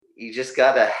you just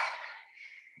gotta,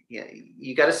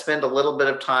 you gotta spend a little bit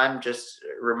of time just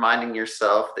reminding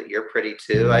yourself that you're pretty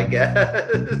too, I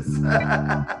guess.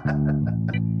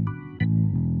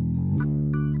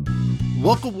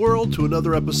 Welcome, world, to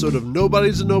another episode of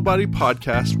Nobody's a Nobody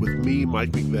podcast with me, Mike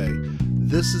McVeigh.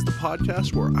 This is the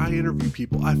podcast where I interview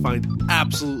people I find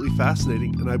absolutely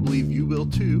fascinating, and I believe you will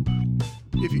too,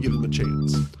 if you give them a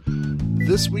chance.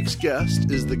 This week's guest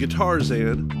is the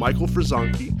Guitarzan, Michael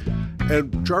Frizonke,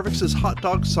 and Jarvik's Hot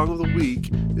Dog Song of the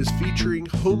Week is featuring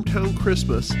Hometown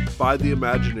Christmas by the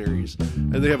Imaginaries.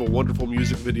 And they have a wonderful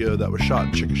music video that was shot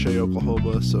in Chickasha,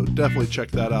 Oklahoma, so definitely check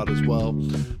that out as well.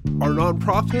 Our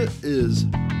nonprofit is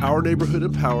Our Neighborhood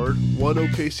Empowered,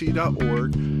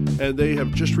 oneokc.org, and they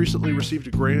have just recently received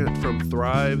a grant from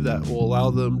Thrive that will allow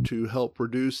them to help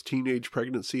reduce teenage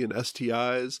pregnancy and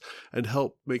STIs and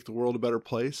help make the world a better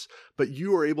place. But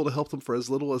you are able to help them for as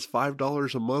little as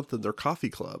 $5 a month in their coffee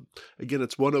club. Again,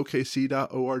 it's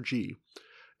oneokc.org.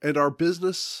 And our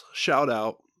business shout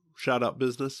out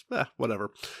business,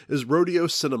 whatever, is Rodeo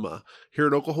Cinema here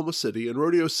in Oklahoma City. And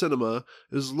Rodeo Cinema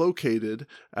is located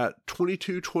at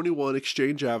 2221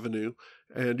 Exchange Avenue.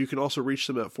 And you can also reach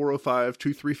them at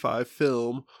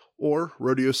 405-235-FILM or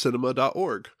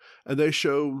rodeocinema.org. And they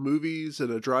show movies in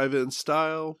a drive-in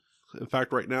style. In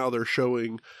fact, right now they're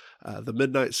showing The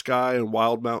Midnight Sky and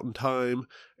Wild Mountain Time.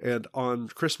 And on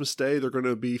Christmas Day, they're going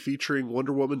to be featuring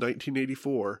Wonder Woman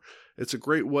 1984. It's a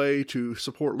great way to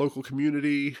support local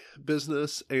community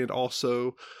business and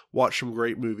also watch some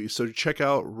great movies. So check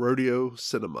out Rodeo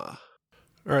Cinema.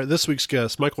 All right, this week's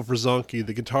guest, Michael Frizonke,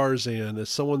 the Guitarzan, is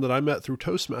someone that I met through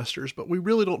Toastmasters, but we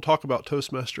really don't talk about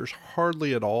Toastmasters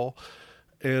hardly at all.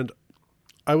 And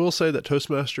I will say that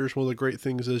Toastmasters, one of the great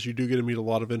things is you do get to meet a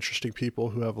lot of interesting people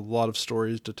who have a lot of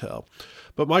stories to tell.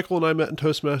 But Michael and I met in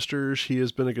Toastmasters. He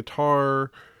has been a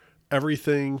guitar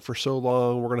everything for so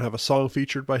long. We're going to have a song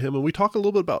featured by him, and we talk a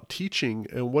little bit about teaching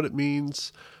and what it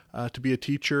means to be a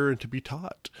teacher and to be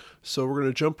taught. So we're going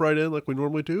to jump right in like we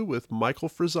normally do with Michael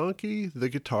Frizonke, the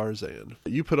Guitarzan.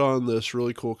 You put on this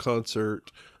really cool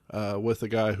concert with a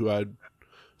guy who I'd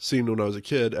seen when I was a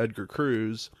kid, Edgar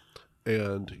Cruz,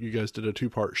 and you guys did a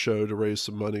two-part show to raise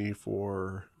some money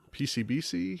for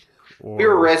PCBC? We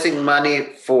were raising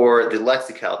money for the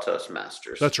Lexical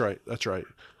Toastmasters. That's right.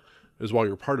 Is while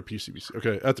you're part of PCBC.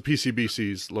 Okay, at the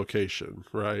PCBC's location,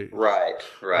 right? Right.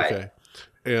 Okay.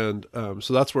 And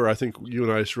so that's where I think you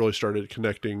and I really started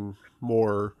connecting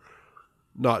more,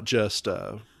 not just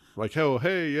like, oh,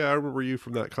 hey, yeah, I remember you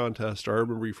from that contest, or I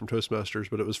remember you from Toastmasters,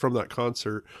 but it was from that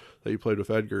concert that you played with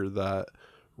Edgar that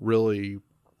really,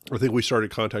 I think we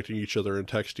started contacting each other and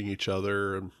texting each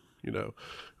other and,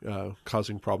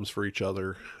 causing problems for each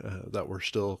other that we're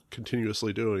still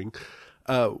continuously doing.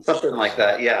 Something like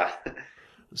that, yeah.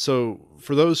 So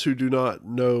for those who do not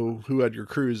know who Edgar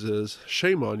Cruz is,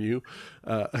 shame on you.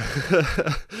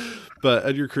 But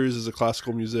Edgar Cruz is a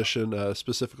classical musician,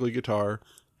 specifically guitar,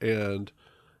 and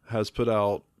has put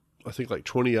out, I think, like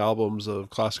 20 albums of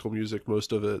classical music.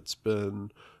 Most of it's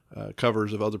been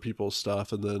covers of other people's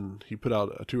stuff. And then he put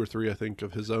out 2 or 3, I think,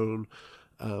 of his own.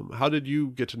 How did you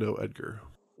get to know Edgar?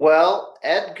 Well,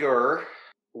 Edgar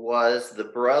was the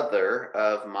brother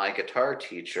of my guitar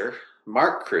teacher,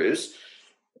 Mark Cruz.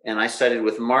 And I studied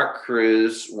with Mark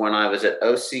Cruz when I was at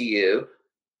OCU.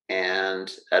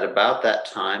 And at about that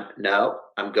time, no,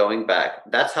 I'm going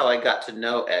back. That's how I got to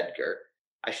know Edgar.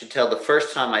 I should tell the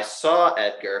first time I saw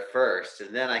Edgar first,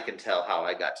 and then I can tell how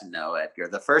I got to know Edgar.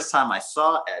 The first time I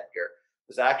saw Edgar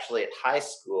was actually at high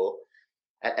school.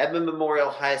 At Edmond Memorial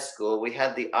High School, we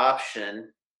had the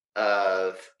option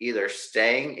of either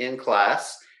staying in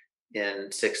class in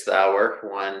 6th hour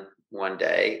one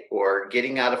day or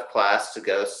getting out of class to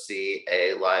go see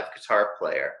a live guitar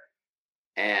player.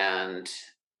 And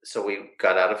so we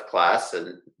got out of class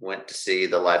and went to see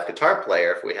the live guitar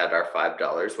player if we had our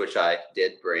 $5, which I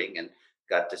did bring and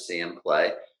got to see him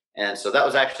play. And so that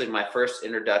was actually my first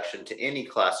introduction to any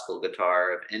classical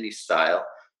guitar of any style.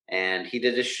 And he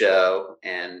did a show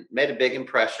and made a big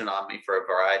impression on me for a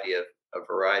variety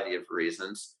of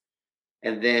reasons.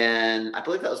 And then I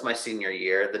believe that was my senior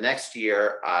year. The next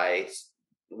year, I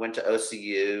went to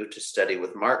OCU to study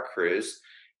with Mark Cruz.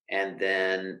 And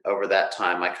then over that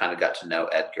time, I kind of got to know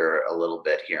Edgar a little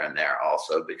bit here and there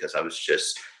also, because I was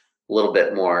just a little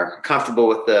bit more comfortable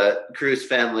with the Cruz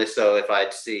family. So if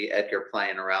I'd see Edgar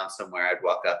playing around somewhere, I'd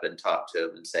walk up and talk to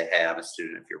him and say, hey, I'm a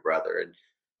student of your brother. And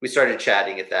we started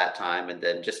chatting at that time. And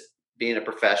then just being a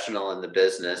professional in the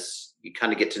business, you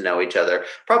kind of get to know each other.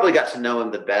 Probably got to know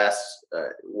him the best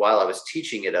while I was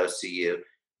teaching at OCU,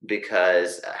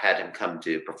 because I had him come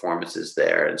to performances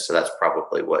there. And so that's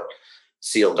probably what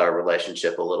sealed our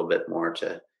relationship a little bit more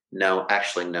to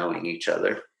actually knowing each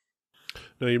other.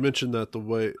 Now, you mentioned that the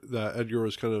way that Edgar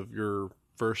was kind of your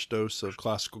first dose of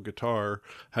classical guitar.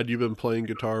 Had you been playing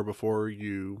guitar before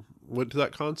you went to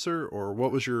that concert, or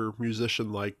what was your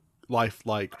musician life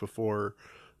like before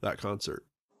that concert?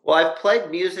 Well, I've played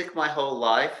music my whole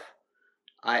life.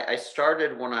 I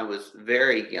started when I was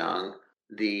very young.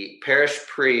 The parish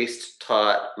priest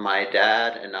taught my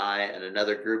dad and I and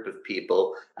another group of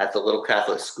people at the little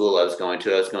Catholic school I was going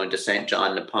to. I was going to St.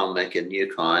 John Nepomuk in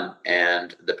Yukon,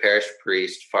 and the parish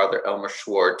priest, Father Elmer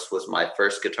Schwartz, was my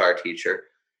first guitar teacher.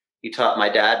 He taught my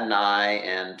dad and I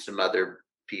and some other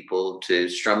people to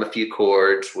strum a few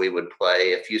chords. We would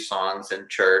play a few songs in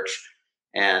church,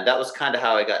 and that was kind of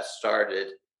how I got started.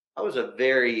 I was a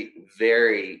very,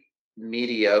 very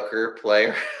mediocre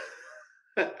player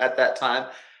at that time.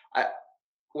 I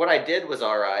What I did was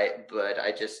all right, but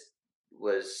I just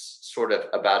was sort of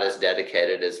about as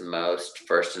dedicated as most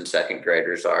first and second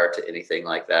graders are to anything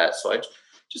like that. So I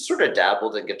just sort of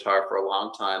dabbled in guitar for a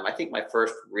long time. I think my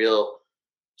first real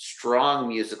strong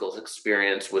musical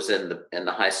experience was in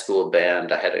the high school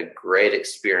band. I had a great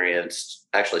experience.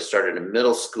 Actually started in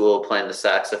middle school playing the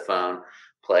saxophone,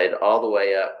 played all the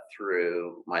way up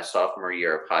through my sophomore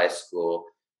year of high school,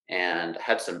 and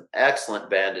had some excellent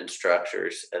band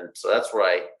instructors. And so that's what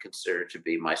I consider to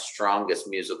be my strongest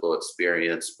musical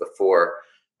experience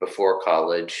before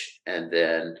college. And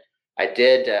then I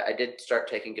did start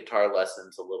taking guitar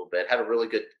lessons a little bit. Had a really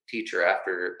good teacher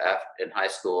after in high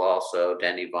school also,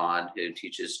 Danny Vaughn, who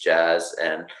teaches jazz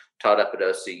and taught up at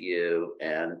OCU,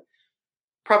 and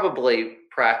probably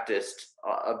practiced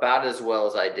about as well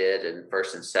as I did in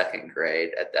first and second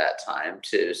grade at that time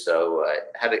too. So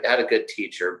had a good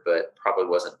teacher, but probably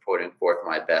wasn't putting forth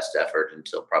my best effort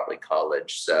until probably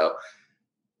college. So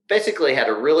basically had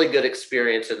a really good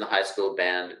experience in the high school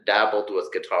band, dabbled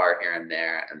with guitar here and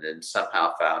there, and then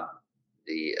somehow found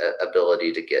the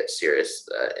ability to get serious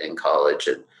in college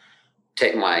and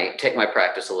take my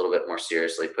practice a little bit more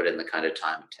seriously, put in the kind of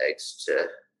time it takes to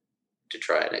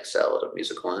try and excel at a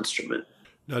musical instrument.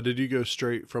 Now, did you go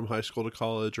straight from high school to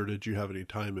college, or did you have any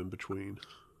time in between?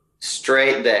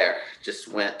 Straight there, just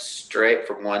went straight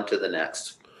from one to the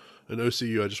next. And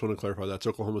OCU, I just want to clarify, that's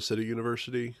Oklahoma City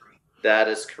University? That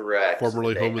is correct.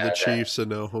 Formerly home of the Chiefs and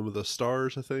now home of the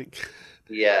Stars, I think.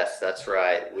 Yes, that's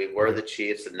right. We were the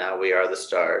Chiefs and now we are the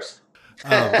Stars.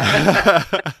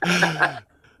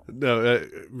 No,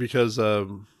 because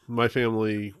my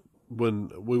family,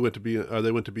 when we went to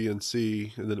they went to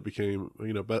BNC, and then it became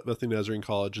Bethany Nazarene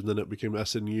College, and then it became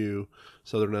SNU,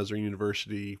 Southern Nazarene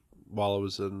University. While I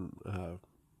was in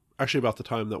actually about the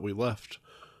time that we left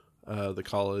the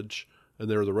college, and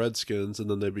they were the Redskins, and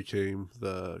then they became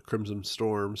the Crimson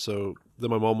Storm. So then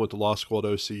my mom went to law school at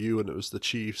OCU, and it was the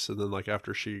Chiefs. And then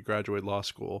after she graduated law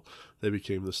school, they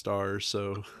became the Stars.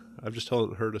 So I'm just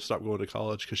telling her to stop going to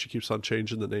college because she keeps on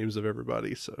changing the names of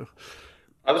everybody. So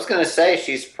I was going to say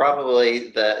she's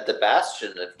probably the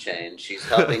bastion of change. She's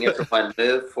helping everyone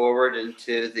move forward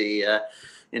into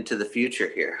the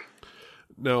future here.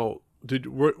 Now,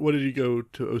 what did you go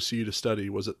to OCU to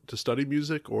study? Was it to study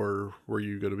music, or were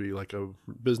you going to be like a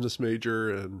business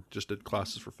major and just did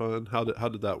classes for fun? How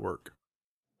did that work?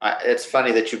 It's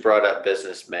funny that you brought up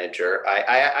business major.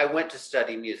 I went to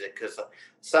study music because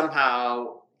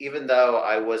somehow, even though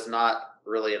I was not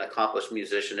really an accomplished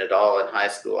musician at all in high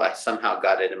school, I somehow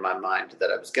got it in my mind that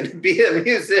I was going to be a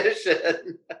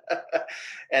musician.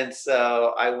 And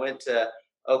so I went to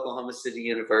Oklahoma City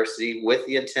University with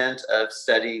the intent of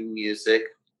studying music.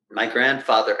 My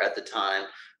grandfather at the time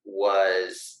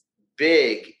was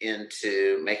big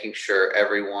into making sure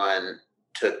everyone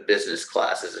took business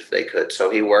classes if they could. So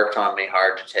he worked on me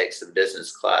hard to take some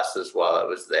business classes while I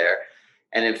was there.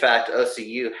 And in fact,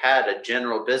 OCU had a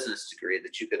general business degree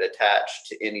that you could attach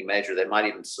to any major. They might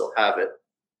even still have it.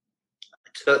 I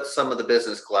took some of the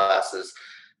business classes,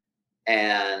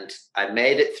 and I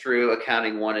made it through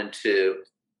accounting 1 and 2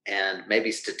 and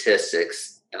maybe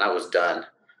statistics, and I was done.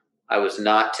 I was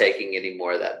not taking any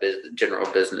more of that general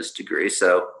business degree.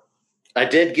 So I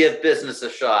did give business a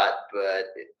shot, but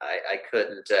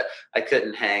I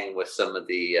couldn't hang with some of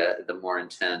the more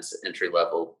intense entry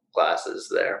level classes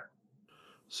there.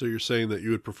 So you're saying that you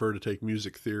would prefer to take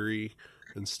music theory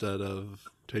instead of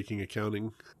taking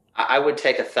accounting? I would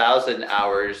take 1,000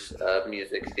 hours of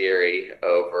music theory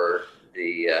over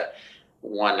the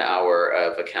 1 hour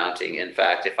of accounting. In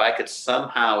fact, if I could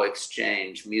somehow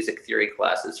exchange music theory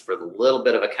classes for the little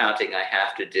bit of accounting I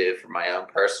have to do for my own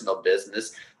personal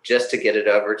business just to get it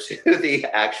over to the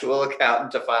actual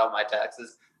accountant to file my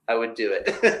taxes, I would do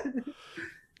it.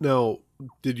 Now,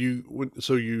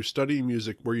 So you study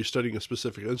music, were you studying a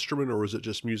specific instrument or was it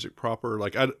just music proper?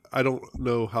 Like, I don't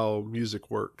know how music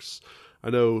works. I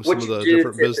know some What of you the do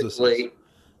different businesses. typically,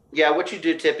 yeah, what you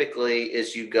do typically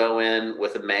is you go in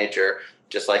with a major,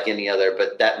 just like any other,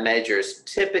 but that major is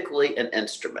typically an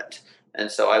instrument. And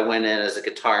so I went in as a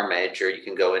guitar major. You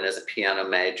can go in as a piano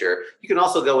major. You can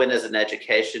also go in as an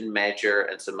education major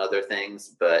and some other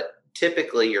things, but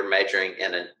typically you're majoring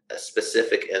in a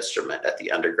specific instrument at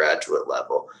the undergraduate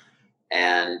level.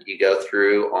 And you go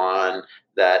through on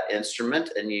that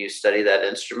instrument and you study that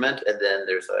instrument. And then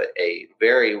there's a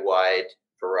very wide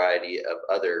variety of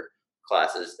other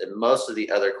classes. And most of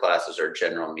the other classes are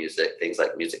general music, things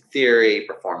like music theory,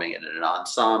 performing in an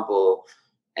ensemble,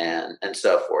 and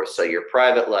so forth. So your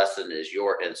private lesson is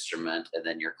your instrument, and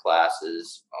then your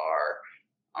classes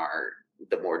are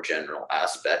the more general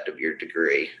aspect of your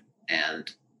degree. And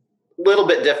a little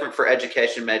bit different for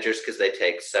education majors because they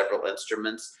take several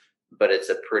instruments, but it's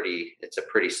a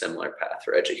pretty similar path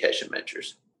for education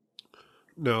majors.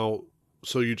 Now,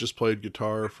 so you just played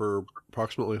guitar for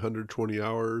approximately 120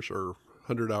 hours or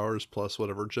 100 hours plus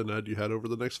whatever gen ed you had over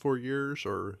the next 4 years,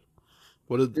 or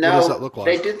what does that No, look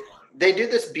like? they do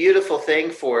this beautiful thing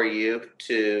for you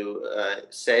to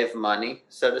save money,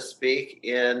 so to speak,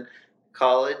 in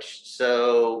college.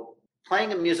 So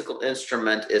playing a musical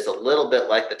instrument is a little bit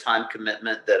like the time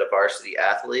commitment that a varsity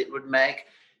athlete would make.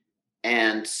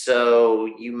 And so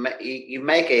you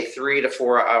make a 3 to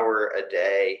 4 hour a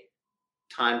day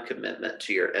time commitment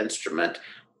to your instrument.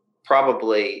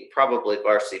 Probably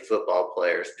varsity football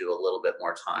players do a little bit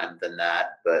more time than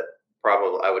that, but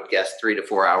probably I would guess 3 to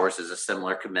 4 hours is a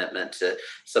similar commitment to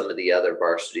some of the other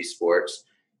varsity sports.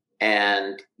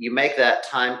 And you make that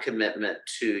time commitment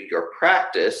to your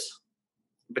practice,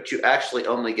 but you actually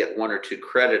only get 1 or 2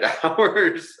 credit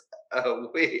hours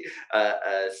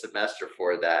a semester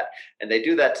for that. And they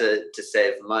do that to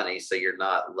save money, so you're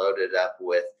not loaded up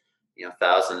with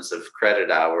thousands of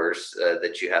credit hours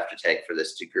that you have to take for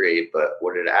this degree. But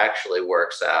what it actually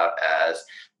works out as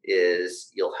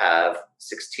is you'll have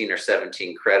 16 or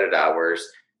 17 credit hours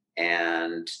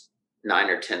and 9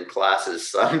 or 10 classes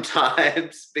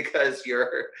sometimes because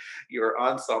your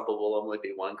ensemble will only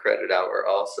be 1 credit hour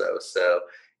also. So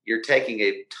you're taking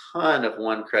a ton of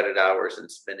 1 credit hours and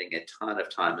spending a ton of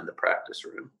time in the practice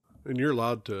room. And you're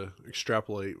allowed to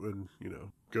extrapolate when,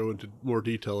 go into more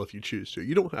detail if you choose to.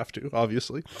 You don't have to,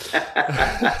 obviously.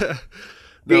 Now,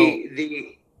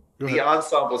 the go the ahead.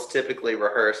 ensembles typically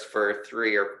rehearse for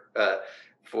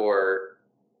for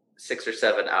 6 or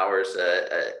 7 hours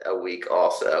a week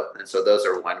also, and so those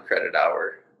are 1 credit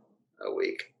hour a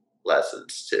week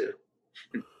lessons too.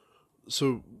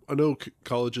 So I know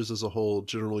colleges as a whole,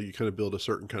 generally you kind of build a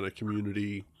certain kind of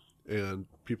community and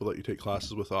people that you take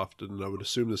classes with often. And I would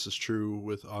assume this is true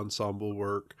with ensemble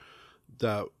work,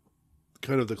 that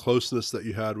kind of the closeness that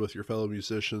you had with your fellow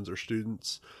musicians or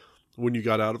students when you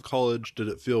got out of college, did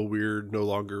it feel weird no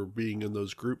longer being in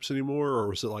those groups anymore? Or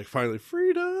was it like finally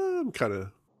freedom kind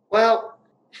of? Well,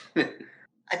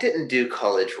 I didn't do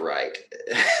college right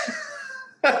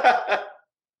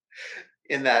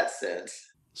in that sense.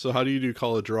 So how do you do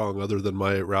college wrong other than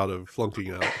my route of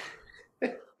flunking out?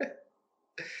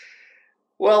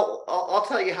 Well, I'll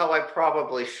tell you how I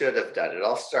probably should have done it.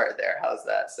 I'll start there. How's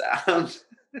that sound?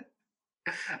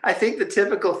 I think the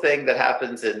typical thing that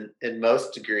happens in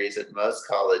most degrees at most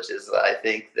colleges, I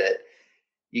think that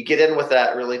you get in with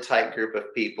that really tight group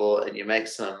of people and you make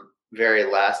some very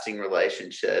lasting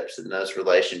relationships, and those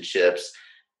relationships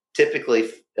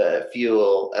typically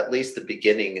fuel at least the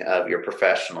beginning of your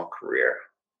professional career.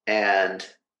 And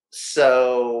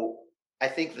so I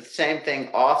think the same thing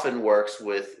often works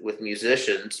with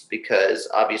musicians, because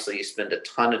obviously you spend a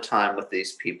ton of time with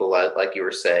these people. Like you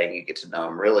were saying, you get to know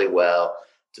them really well.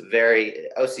 It's a very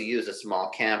OCU is a small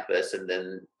campus, and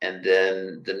then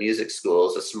the music school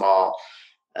is a small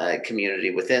community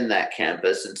within that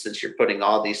campus. And since you're putting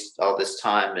all this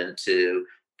time into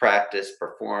practice,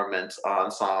 performance,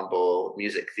 ensemble,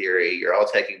 music theory, you're all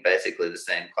taking basically the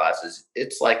same classes.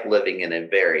 It's like living in a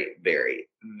very, very,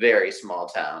 very small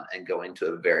town and going to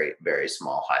a very, very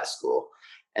small high school.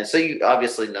 And so you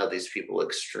obviously know these people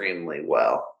extremely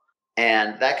well.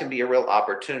 And that can be a real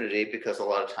opportunity, because a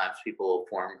lot of times people will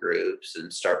form groups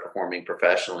and start performing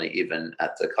professionally even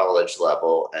at the college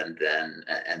level, and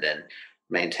then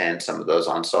maintain some of those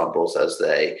ensembles as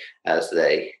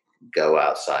they go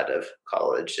outside of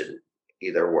college and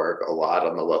either work a lot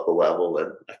on the local level,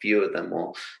 and a few of them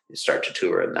will start to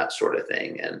tour and that sort of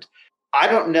thing. And I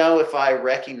don't know if I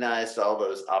recognized all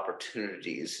those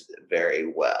opportunities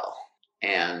very well.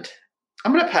 And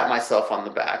I'm going to pat myself on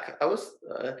the back. I was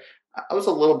I was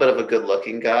a little bit of a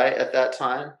good-looking guy at that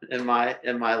time in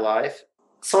my life.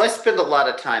 So I spent a lot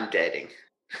of time dating.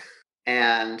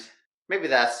 And maybe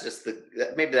that's just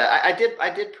maybe that I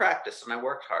did practice and I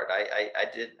worked hard.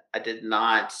 I did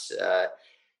not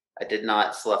I did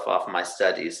not slough off my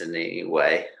studies in any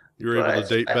way. You're able to But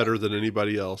date better than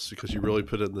anybody else because you really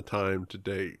put in the time to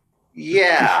date.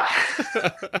 yeah.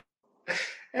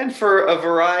 And for a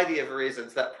variety of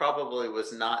reasons, that probably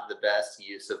was not the best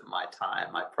use of my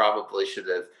time. I probably should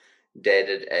have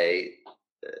dated a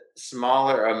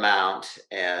smaller amount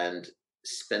and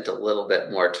spent a little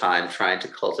bit more time trying to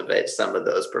cultivate some of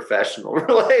those professional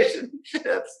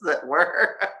relationships that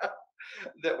were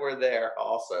there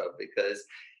also, because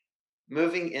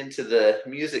moving into the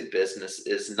music business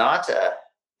is not a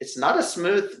it's not a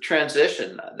smooth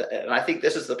transition. And I think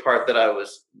this is the part that I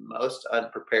was most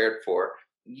unprepared for.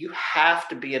 You have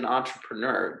to be an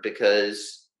entrepreneur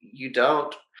because you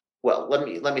don't well,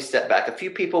 let me step back. A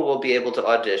few people will be able to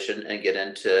audition and get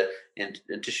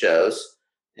into shows,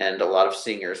 and a lot of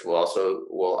singers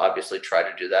will obviously try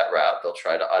to do that route. They'll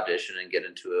try to audition and get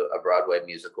into a Broadway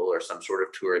musical or some sort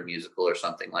of touring musical or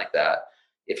something like that.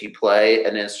 If you play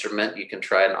an instrument, you can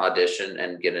try an audition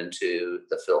and get into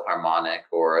the Philharmonic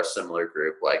or a similar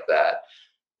group like that.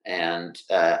 And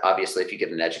obviously, if you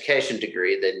get an education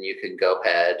degree, then you can go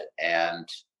ahead and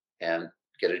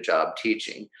get a job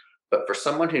teaching. But for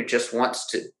someone who just wants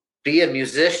to be a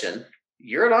musician,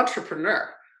 you're an entrepreneur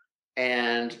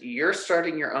and you're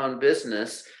starting your own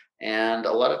business. And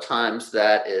a lot of times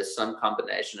that is some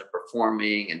combination of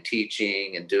performing and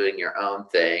teaching and doing your own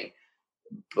thing.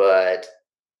 But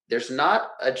there's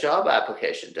not a job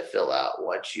application to fill out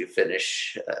once you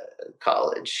finish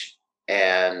college.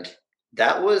 And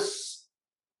that was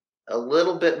a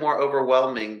little bit more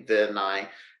overwhelming than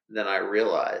I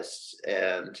realized.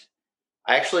 And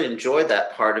I actually enjoyed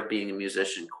that part of being a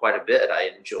musician quite a bit.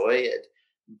 I enjoy it,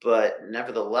 but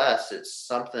nevertheless, it's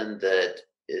something that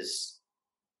is.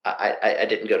 I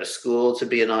didn't go to school to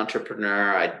be an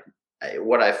entrepreneur.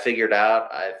 What I figured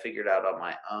out on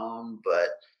my own. But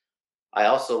I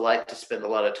also like to spend a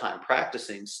lot of time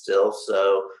practicing still,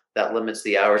 so that limits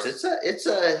the hours.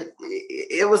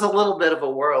 It was a little bit of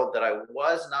a world that I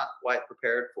was not quite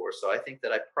prepared for. So I think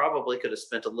that I probably could have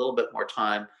spent a little bit more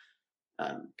time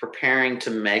preparing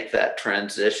to make that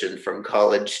transition from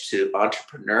college to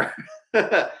entrepreneur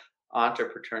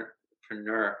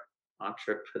entrepreneur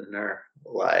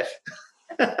life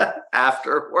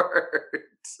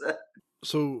afterwards.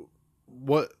 So,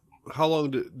 what? How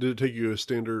long did it take you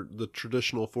the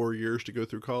traditional 4 years to go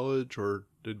through college, or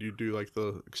did you do like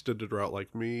the extended route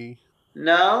like me?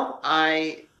 No,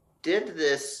 I did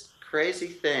this crazy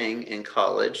thing in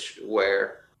college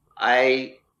where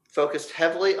I focused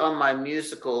heavily on my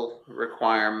musical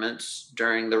requirements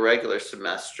during the regular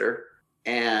semester.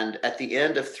 And at the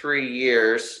end of 3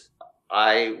 years,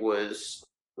 I was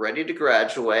ready to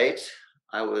graduate.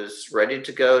 I was ready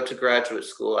to go to graduate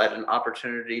school. I had an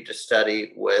opportunity to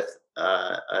study with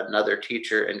another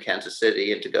teacher in Kansas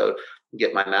City and to go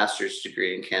get my master's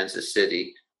degree in Kansas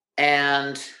City.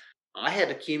 And I had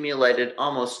accumulated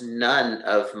almost none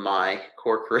of my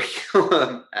core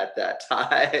curriculum at that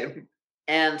time.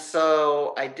 And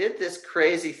so I did this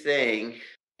crazy thing,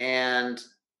 and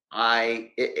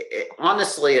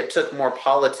honestly, it took more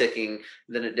politicking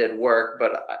than it did work,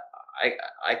 but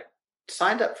I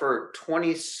signed up for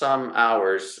 20 some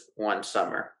hours one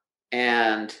summer,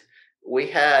 and we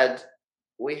had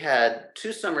we had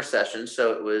two summer sessions,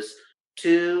 so it was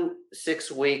two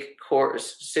 6 week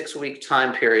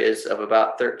time periods of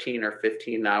about 13 or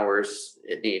 15 hours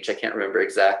in each. I can't remember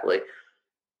exactly.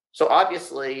 So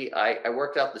obviously, I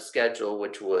worked out the schedule,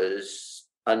 which was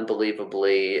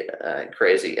unbelievably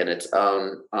crazy in its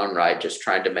own right. Just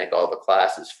trying to make all the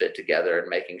classes fit together and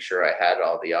making sure I had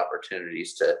all the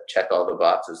opportunities to check all the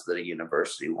boxes that a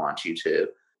university wants you to.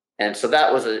 And so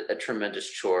that was a tremendous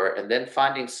chore. And then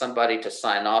finding somebody to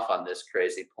sign off on this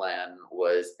crazy plan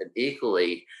was an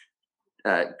equally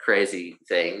crazy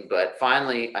thing. But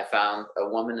finally, I found a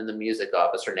woman in the music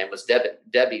office. Her name was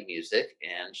Debbie Music,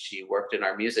 and she worked in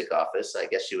our music office. I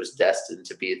guess she was destined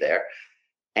to be there.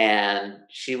 And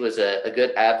she was a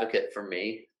good advocate for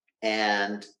me.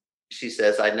 And she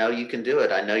says, I know you can do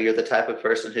it. I know you're the type of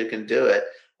person who can do it.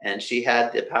 And she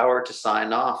had the power to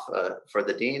sign off for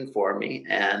the dean for me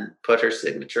and put her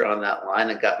signature on that line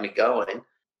and got me going.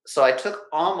 So I took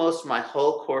almost my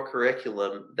whole core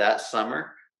curriculum that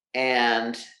summer,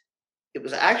 and it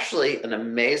was actually an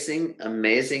amazing,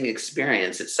 amazing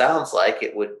experience. It sounds like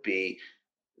it would be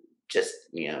just,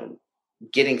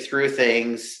 getting through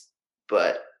things,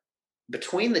 but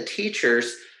between the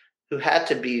teachers who had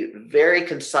to be very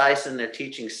concise in their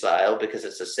teaching style because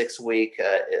it's a 6 week,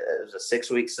 it was a 6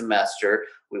 week semester.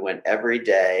 We went every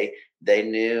day. They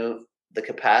knew the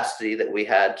capacity that we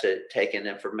had to take in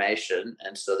information.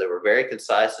 And so they were very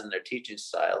concise in their teaching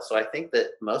style. So I think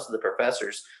that most of the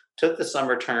professors took the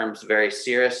summer terms very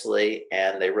seriously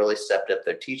and they really stepped up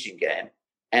their teaching game.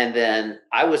 And then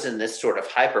I was in this sort of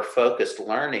hyper focused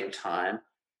learning time,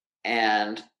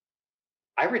 and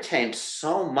I retained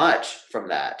so much from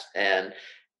that. And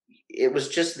it was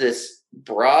just this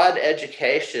broad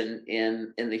education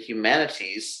in the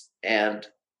humanities. And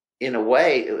in a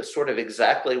way, it was sort of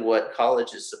exactly what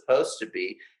college is supposed to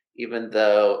be, even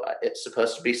though it's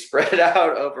supposed to be spread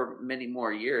out over many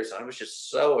more years. I was just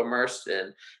so immersed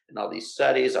in all these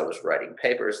studies. I was writing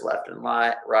papers left and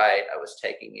right. I was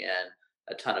taking in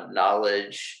a ton of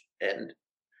knowledge. And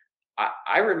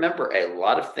I remember a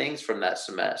lot of things from that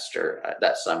semester,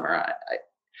 that summer.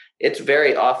 It's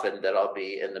very often that I'll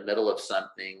be in the middle of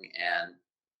something and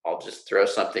I'll just throw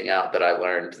something out that I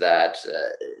learned that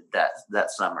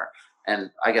summer. And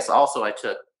I guess also I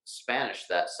took Spanish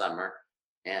that summer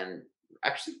and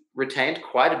actually retained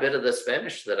quite a bit of the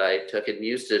Spanish that I took and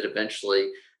used it eventually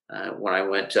when I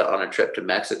went on a trip to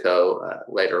Mexico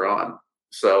later on.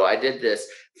 So I did this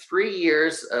 3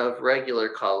 years of regular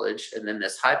college and then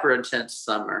this hyper intense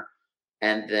summer.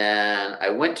 And then I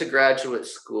went to graduate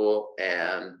school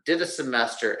and did a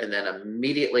semester and then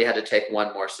immediately had to take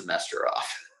one more semester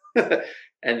off.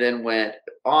 And then went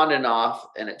on and off.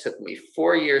 And it took me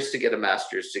 4 years to get a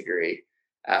master's degree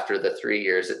after the 3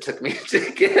 years it took me to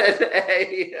get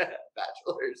a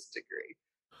bachelor's degree.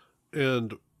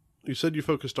 And you said you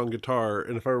focused on guitar.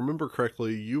 And if I remember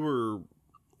correctly, you were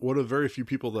one of very few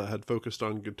people that had focused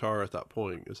on guitar at that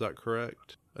point. Is that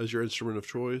correct? As your instrument of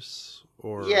choice?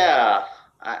 Or Yeah,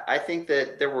 I think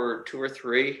that there were 2 or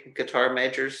 3 guitar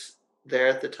majors there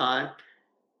at the time.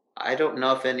 I don't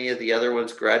know if any of the other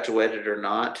ones graduated or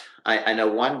not. I know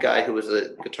one guy who was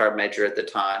a guitar major at the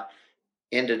time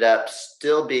ended up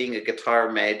still being a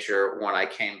guitar major when I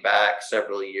came back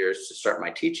several years to start my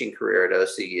teaching career at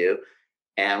OCU.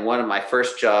 And one of my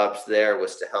first jobs there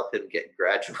was to help him get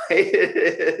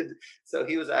graduated. So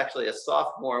he was actually a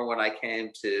sophomore when I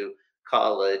came to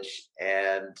college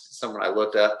and someone I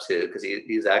looked up to because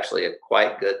he's actually a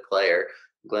quite good player,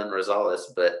 Glenn Rosales.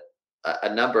 But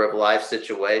a number of life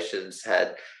situations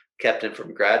had kept him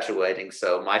from graduating.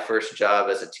 So my first job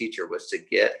as a teacher was to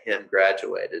get him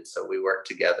graduated. So we worked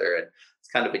together, and it's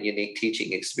kind of a unique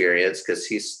teaching experience because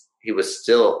he was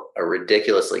still a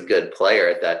ridiculously good player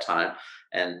at that time.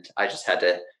 And I just had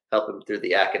to help him through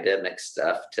the academic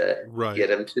stuff to get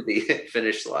him to the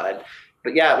finish line.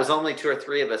 But yeah, it was only 2 or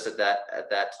 3 of us at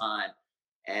that time,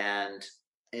 and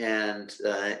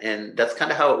that's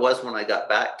kind of how it was when I got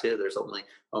back too. There's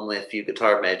only a few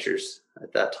guitar majors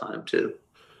at that time too.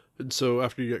 And so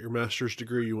after you got your master's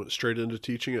degree, you went straight into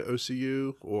teaching at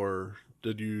OCU, or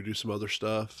did you do some other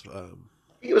stuff?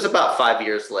 It was about 5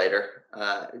 years later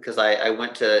because I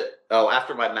went to,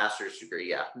 after my master's degree.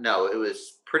 Yeah, no, it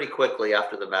was pretty quickly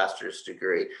after the master's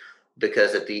degree,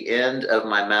 because at the end of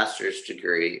my master's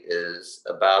degree is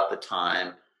about the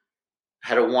time I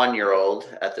had a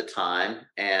 1-year-old at the time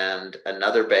and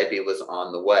another baby was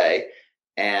on the way.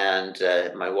 And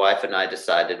my wife and I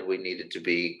decided we needed to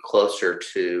be closer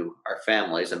to our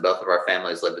families, and both of our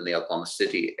families live in the Oklahoma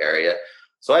City area.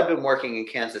 So I'd been working in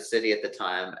Kansas City at the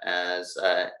time as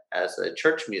a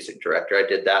church music director. I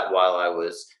did that while I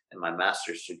was in my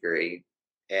master's degree,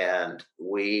 and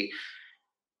we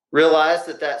realized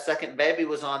that second baby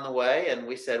was on the way, and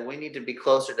we said we need to be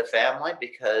closer to family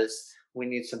because we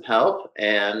need some help.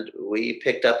 And we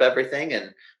picked up everything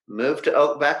and moved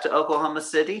back to Oklahoma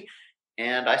City.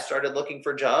 And I started looking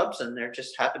for jobs, and there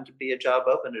just happened to be a job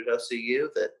open at OCU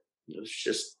that was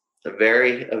just a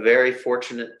very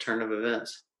fortunate turn of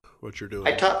events. What you're doing?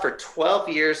 I taught for 12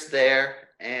 years there,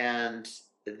 and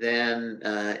then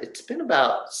it's been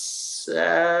about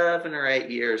 7 or 8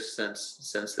 years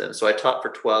since then. So I taught for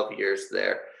 12 years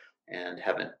there, and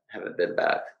haven't been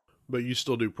back. But you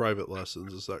still do private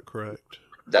lessons, is that correct?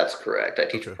 That's correct. I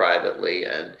teach privately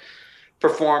and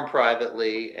perform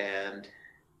privately and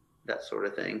that sort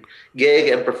of thing.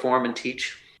 Gig and perform and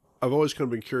teach. I've always kind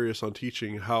of been curious on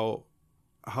teaching how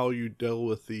you deal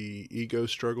with the ego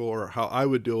struggle, or how I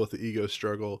would deal with the ego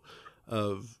struggle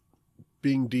of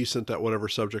being decent at whatever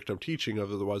subject I'm teaching.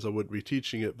 Otherwise I wouldn't be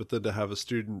teaching it. But then to have a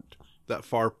student that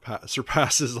far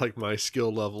surpasses like my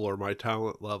skill level or my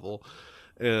talent level.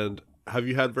 And have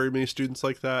you had very many students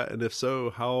like that? And if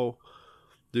so, how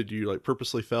did you like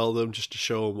purposely fail them just to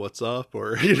show them what's up?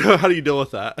 Or, how do you deal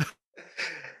with that?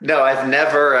 No, I've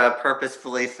never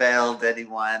purposefully failed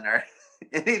anyone or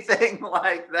anything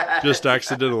like Just that.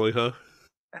 accidentally, huh?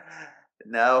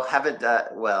 No, haven't done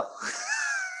well.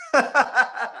 I've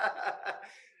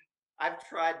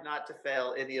tried not to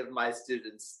fail any of my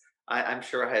students. I'm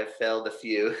sure I have failed a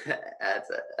few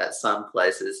at some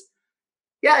places.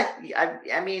 Yeah,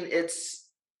 I mean it's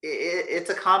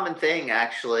a common thing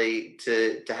actually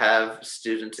to have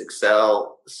students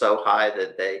excel so high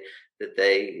that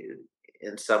they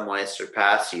in some ways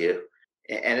surpass you,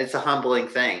 and it's a humbling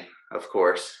thing. Of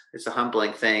course, it's a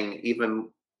humbling thing. Even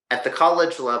at the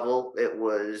college level, it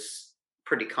was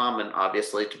pretty common,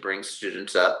 obviously, to bring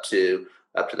students up to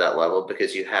that level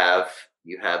because you have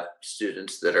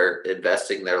students that are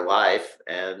investing their life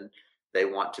and they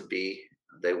want to be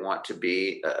they want to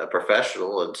be a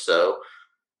professional. And so,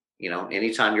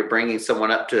 anytime you're bringing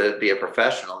someone up to be a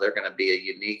professional, they're going to be a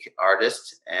unique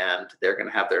artist and they're going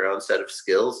to have their own set of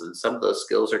skills. And some of those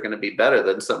skills are going to be better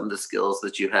than some of the skills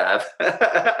that you have.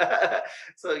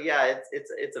 So yeah,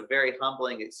 it's a very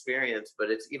humbling experience, but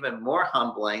it's even more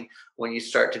humbling when you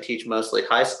start to teach mostly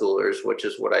high schoolers, which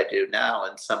is what I do now.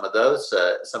 And some of those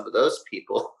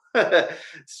people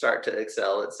start to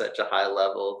excel at such a high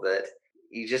level that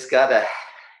you just gotta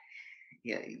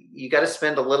you got to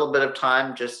spend a little bit of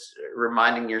time just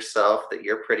reminding yourself that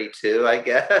you're pretty too, I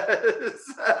guess.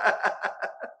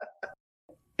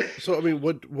 So, I mean,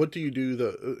 what do you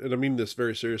do and I mean this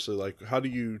very seriously, like, how do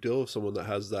you deal with someone that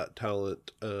has that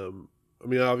talent? I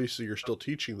mean, obviously you're still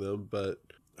teaching them, but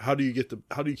how do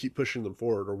you keep pushing them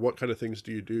forward, or what kind of things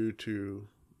do you do to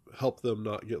help them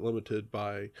not get limited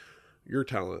by your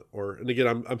talent? Or, and again,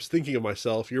 I'm thinking of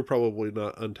myself. You're probably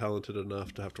not untalented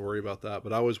enough to have to worry about that,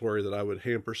 but I always worry that I would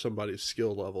hamper somebody's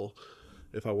skill level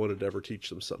if I wanted to ever teach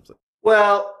them something.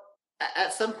 Well,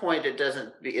 at some point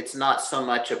it's not so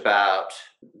much about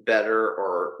better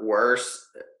or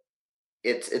worse.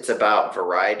 It's about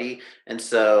variety. And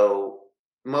so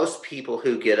most people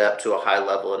who get up to a high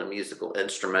level in a musical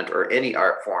instrument or any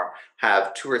art form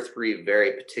have two or three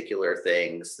very particular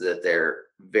things that they're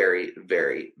very,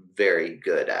 very, very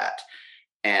good at.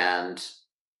 And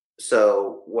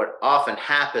so what often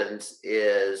happens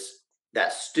is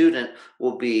that student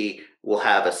will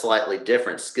have a slightly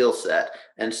different skill set.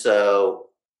 And so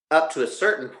up to a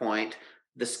certain point,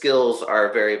 the skills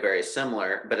are very, very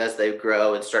similar. But as they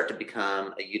grow and start to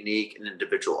become a unique and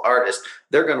individual artist,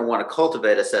 they're going to want to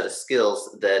cultivate a set of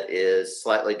skills that is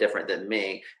slightly different than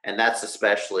me. And that's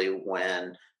especially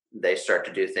when they start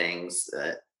to do things.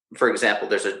 For example,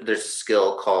 there's a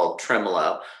skill called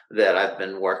tremolo that I've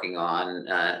been working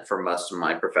on for most of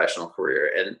my professional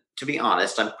career. And to be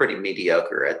honest, I'm pretty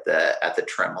mediocre at the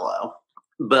tremolo,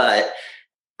 but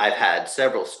I've had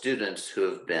several students who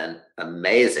have been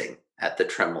amazing at the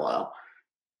tremolo.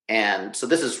 And so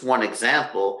this is one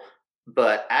example,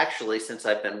 but actually, since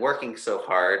I've been working so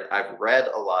hard, I've read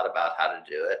a lot about how to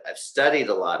do it. I've studied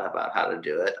a lot about how to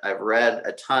do it. I've read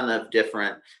a ton of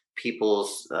different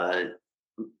people's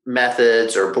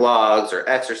methods or blogs or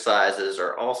exercises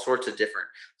or all sorts of different.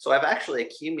 So I've actually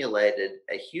accumulated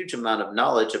a huge amount of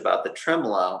knowledge about the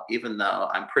tremolo, even though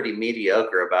I'm pretty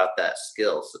mediocre about that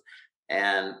skills,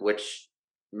 and which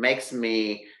makes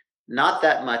me not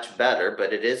that much better,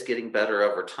 but it is getting better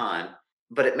over time.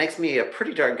 But it makes me a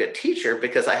pretty darn good teacher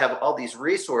because I have all these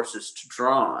resources to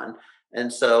draw on.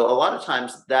 And so a lot of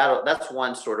times that's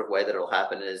one sort of way that it'll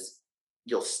happen is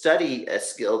you'll study a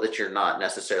skill that you're not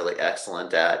necessarily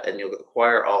excellent at and you'll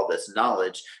acquire all this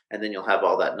knowledge and then you'll have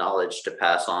all that knowledge to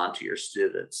pass on to your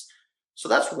students. So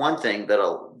that's one thing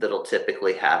that'll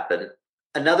typically happen.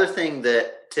 Another thing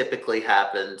that typically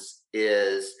happens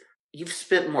is you've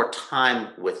spent more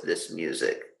time with this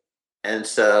music. And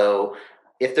so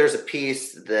if there's a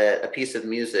piece of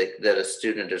music that a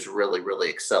student is really, really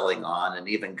excelling on and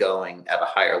even going at a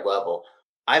higher level,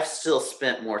 I've still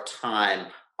spent more time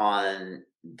on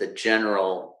the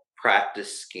general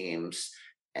practice schemes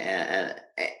and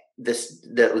this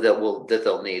that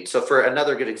they'll need. So for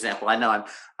another good example, I know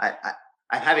I'm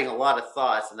having a lot of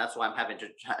thoughts, and that's why I'm having to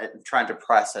trying to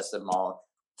process them all.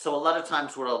 So a lot of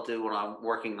times, what I'll do when I'm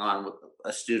working on with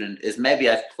a student is maybe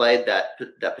I've played that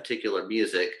particular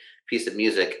piece of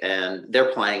music, and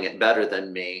they're playing it better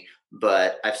than me,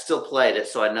 but I've still played it,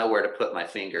 so I know where to put my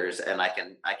fingers, and I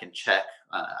can check.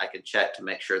 I can check to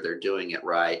make sure they're doing it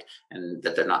right and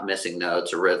that they're not missing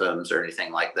notes or rhythms or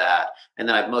anything like that. And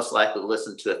then I've most likely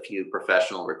listened to a few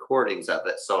professional recordings of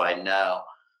it, so I know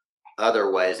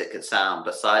other ways it could sound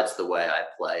besides the way I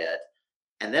play it.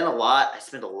 And then I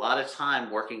spend a lot of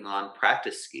time working on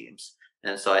practice schemes.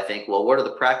 And so I think, well, what are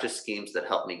the practice schemes that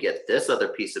help me get this other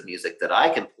piece of music that I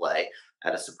can play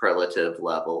at a superlative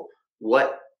level?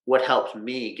 What what helped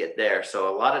me get there.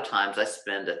 So a lot of times I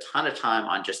spend a ton of time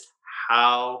on just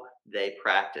how they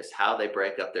practice, how they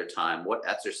break up their time, what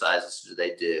exercises do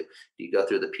they do? Do you go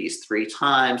through the piece 3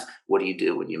 times? What do you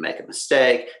do when you make a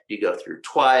mistake? Do you go through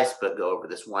twice, but go over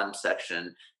this one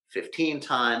section 15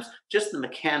 times? Just the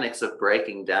mechanics of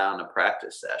breaking down a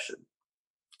practice session.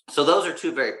 So those are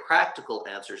 2 very practical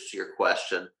answers to your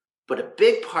question. But a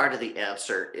big part of the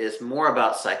answer is more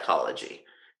about psychology,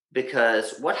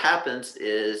 because what happens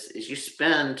is you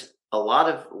spend a lot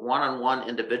of one-on-one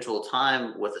individual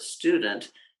time with a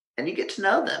student, and you get to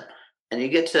know them, and you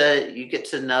get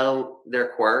to know their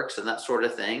quirks and that sort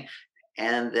of thing.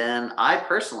 And then I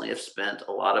personally have spent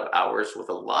a lot of hours with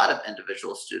a lot of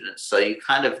individual students, so you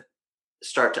kind of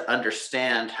start to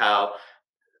understand how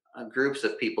groups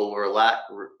of people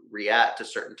react to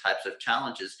certain types of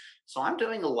challenges. So I'm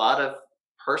doing a lot of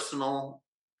personal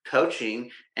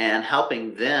coaching and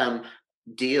helping them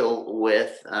deal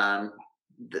with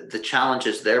the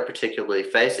challenges they're particularly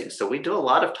facing. So we do a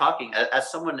lot of talking.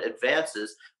 As someone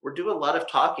advances, we're doing a lot of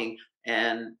talking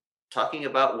and talking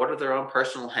about what are their own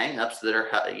personal hangups that are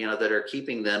that are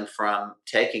keeping them from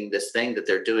taking this thing that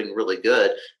they're doing really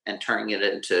good and turning it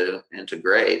into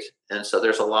great. And so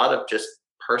there's a lot of just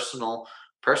personal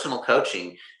personal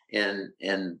coaching in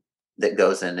that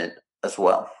goes in it as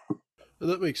well. And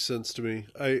that makes sense to me.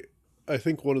 I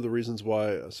think one of the reasons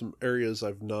why some areas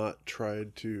I've not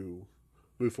tried to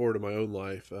move forward in my own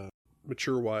life,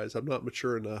 mature wise, I'm not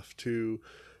mature enough to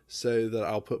say that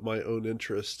I'll put my own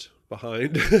interest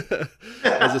behind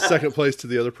as a second place to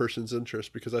the other person's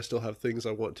interest, because I still have things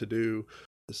I want to do.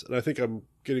 And I think I'm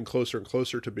getting closer and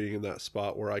closer to being in that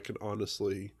spot where I can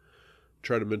honestly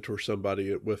try to mentor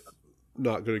somebody with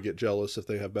not going to get jealous if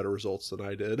they have better results than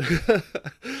I did.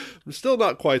 I'm still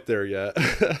not quite there yet.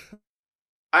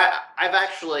 I've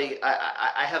actually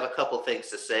I have a couple things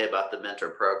to say about the mentor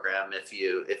program,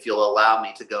 if you'll allow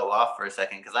me to go off for a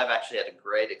second, because I've actually had a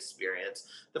great experience.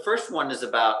 The first one is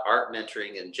about art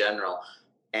mentoring in general,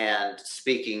 and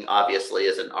speaking obviously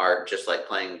is an art, just like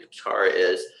playing guitar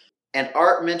is. And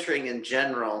art mentoring in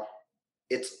general,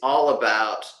 it's all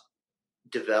about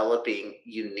developing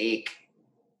unique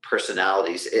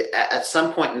personalities. At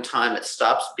some point in time, it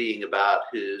stops being about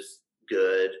who's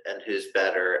good and who's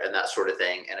better and that sort of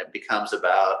thing, and it becomes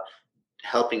about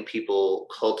helping people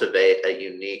cultivate a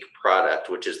unique product,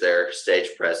 which is their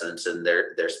stage presence and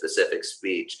their specific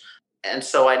speech. And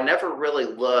so I never really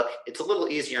look. It's a little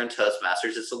easier in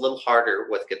Toastmasters. It's a little harder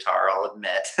with guitar, I'll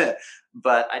admit.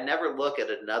 But I never look at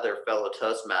another fellow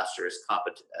Toastmaster as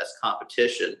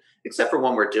competition, except for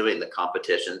when we're doing the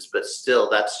competitions. But still,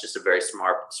 that's just a very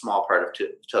small part of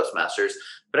Toastmasters.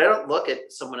 But I don't look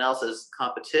at someone else as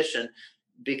competition,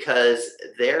 because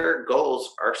their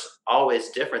goals are always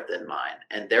different than mine,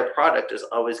 and their product is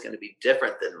always going to be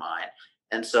different than mine.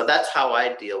 And so that's how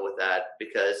I deal with that,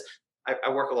 because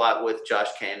I work a lot with Josh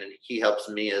Kane, and he helps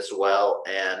me as well.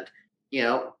 And,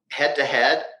 head to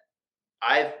head,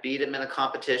 I've beat him in a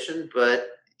competition, but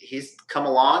he's come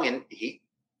along and he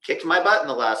kicked my butt in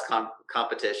the last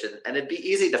competition. And it'd be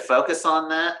easy to focus on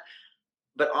that.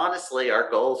 But honestly,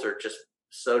 our goals are just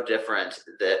so different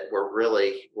that we're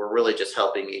really just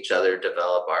helping each other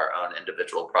develop our own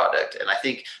individual product. And I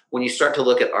think when you start to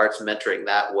look at arts mentoring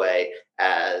that way,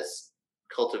 as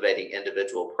cultivating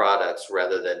individual products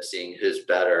rather than seeing who's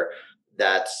better,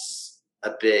 that's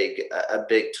a big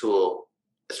tool.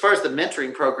 As far as the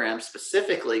mentoring program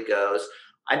specifically goes,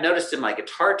 I noticed in my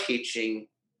guitar teaching,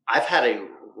 I've had a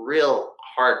real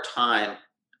hard time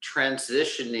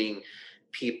transitioning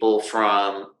people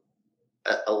from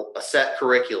a set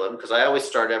curriculum, because I always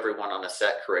start everyone on a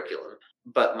set curriculum.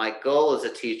 But my goal as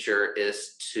a teacher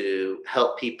is to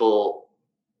help people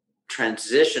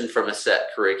transition from a set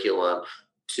curriculum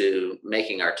to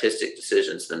making artistic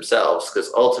decisions themselves,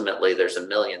 because ultimately there's a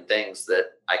million things that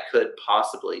I could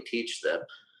possibly teach them,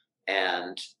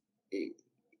 and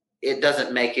it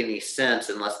doesn't make any sense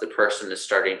unless the person is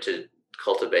starting to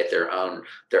cultivate their own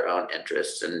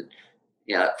interests. And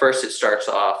at first it starts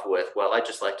off with, well, I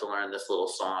just like to learn this little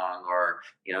song, or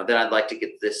then I'd like to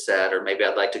get this set, or maybe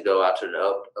I'd like to go out to an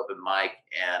open mic.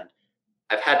 And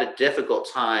I've had a difficult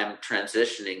time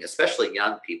transitioning, especially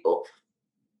young people,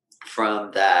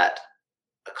 from that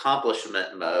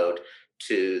accomplishment mode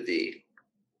to the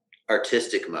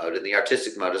artistic mode. And the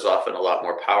artistic mode is often a lot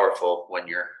more powerful when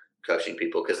you're coaching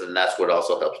people, because then that's what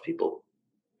also helps people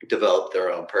develop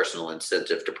their own personal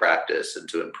incentive to practice and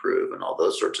to improve and all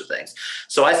those sorts of things.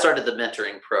 So I started the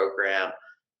mentoring program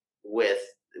with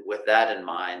that in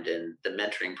mind, and the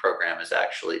mentoring program has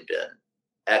actually been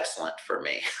excellent for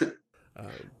me. Um,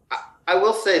 I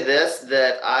will say this,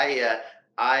 that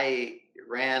I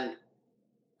ran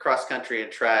cross country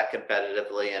and track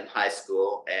competitively in high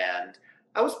school, and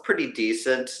I was pretty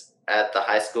decent at the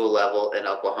high school level in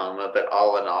Oklahoma, but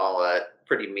all in all, a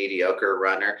pretty mediocre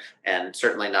runner, and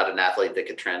certainly not an athlete that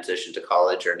could transition to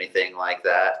college or anything like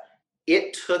that.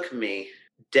 It took me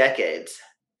decades,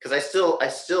 because I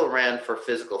still ran for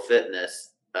physical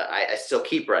fitness. I still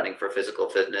keep running for physical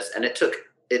fitness, and it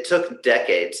took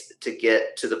decades to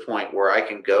get to the point where I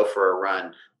can go for a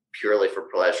run purely for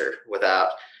pleasure without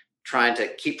trying to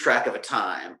keep track of a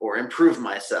time or improve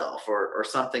myself or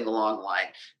something along the line.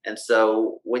 And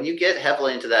so when you get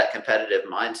heavily into that competitive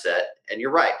mindset, and you're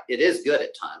right, it is good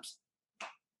at times,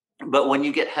 but when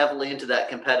you get heavily into that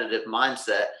competitive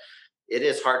mindset, it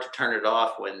is hard to turn it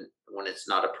off when it's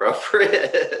not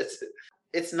appropriate.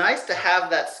 It's nice to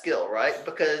have that skill, right?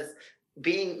 Because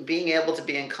being able to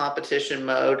be in competition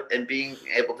mode and being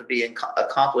able to be in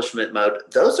accomplishment mode,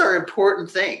 those are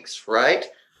important things, right?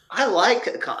 I like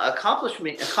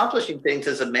accomplishing things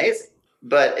is amazing,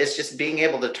 but it's just being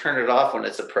able to turn it off when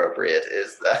it's appropriate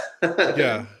is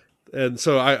Yeah. the And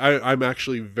so I'm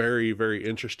actually very, very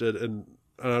interested, and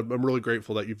I'm really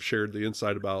grateful that you've shared the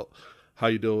insight about how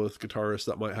you deal with guitarists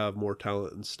that might have more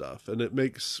talent and stuff. And it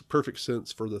makes perfect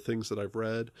sense for the things that I've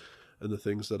read and the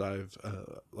things that I've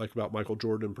like about Michael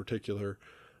Jordan in particular,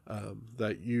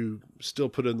 that you still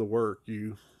put in the work.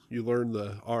 You learn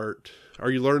the art,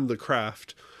 or you learn the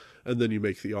craft, and then you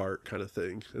make the art, kind of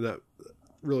thing. And that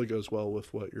really goes well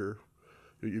with what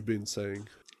you've been saying.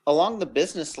 along the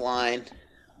business line.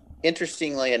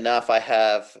 Interestingly enough, I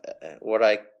have what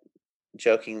I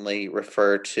jokingly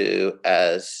refer to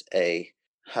as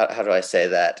how do I say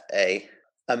that, a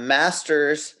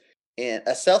master's in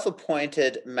a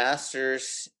self-appointed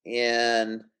master's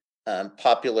in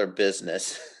popular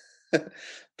business.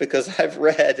 Because I've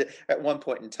read at one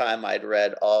point in time, I'd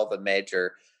read all the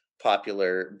major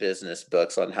popular business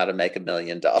books on how to make $1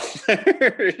 million.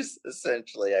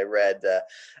 Essentially, I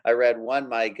read one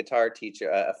my guitar teacher,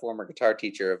 a former guitar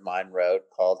teacher of mine, wrote,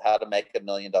 called "How to Make $1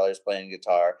 Million Playing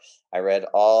Guitar." I read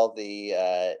all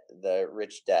the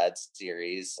Rich Dad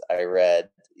series. I read,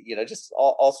 just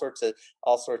all sorts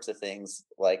of things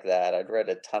like that. I'd read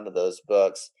a ton of those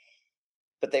books,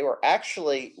 but they were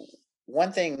actually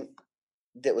one thing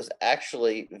that was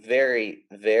actually very,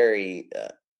 very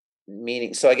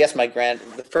meaning. So I guess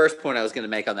the first point I was going to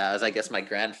make on that is I guess my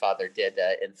grandfather did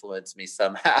influence me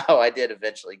somehow. I did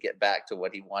eventually get back to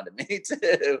what he wanted me to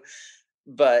do.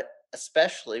 But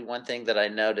especially one thing that I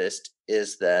noticed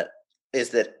is that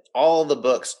all the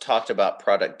books talked about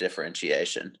product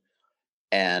differentiation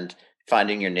and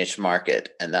finding your niche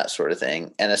market and that sort of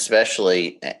thing. And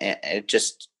especially it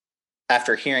just,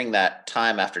 after hearing that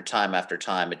time after time after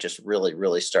time, it just really,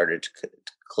 really started to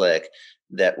click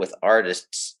that with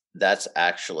artists, that's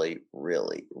actually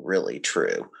really, really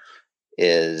true.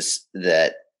 Is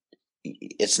that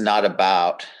it's not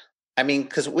about,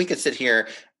 because we could sit here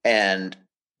and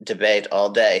debate all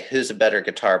day who's a better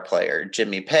guitar player,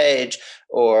 Jimmy Page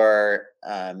or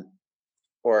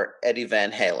Eddie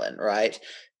Van Halen, right?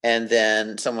 And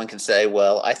then someone can say,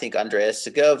 well, I think Andreas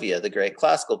Segovia, the great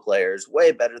classical player, is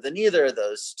way better than either of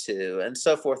those two, and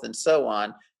so forth and so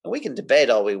on. And we can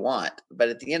debate all we want, but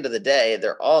at the end of the day,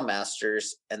 they're all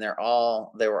masters, and they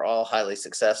were all highly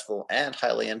successful and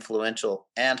highly influential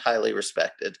and highly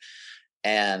respected.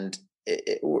 And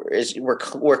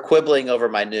we're quibbling over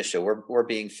minutia. We're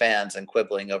being fans and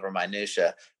quibbling over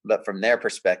minutia, but from their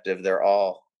perspective, they're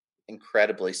all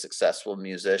incredibly successful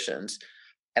musicians.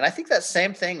 And I think that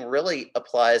same thing really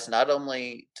applies not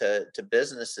only to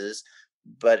businesses,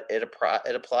 but it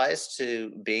applies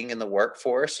to being in the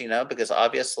workforce, because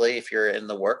obviously if you're in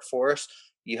the workforce,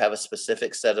 you have a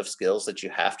specific set of skills that you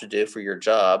have to do for your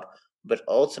job. But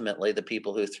ultimately, the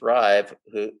people who thrive,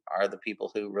 who are the people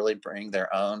who really bring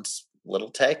their own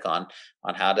little take on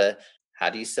how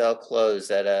do you sell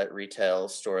clothes at a retail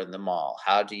store in the mall?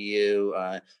 How do you,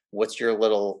 what's your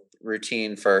little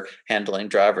routine for handling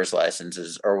driver's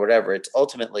licenses or whatever? It's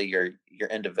ultimately your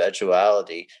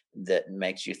individuality that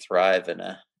makes you thrive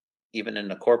even in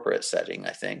a corporate setting,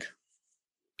 I think.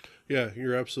 Yeah,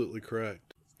 you're absolutely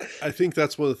correct. I think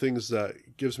that's one of the things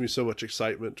that gives me so much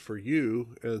excitement for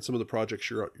you and some of the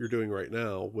projects you're doing right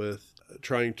now with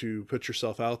trying to put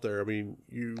yourself out there.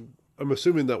 I'm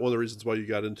assuming that one of the reasons why you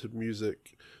got into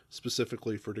music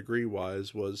specifically for degree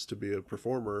wise was to be a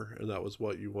performer, and that was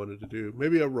what you wanted to do.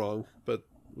 Maybe I'm wrong, but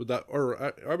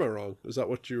am I wrong? Is that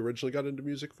what you originally got into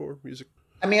music for? Music?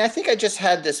 I think I just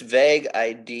had this vague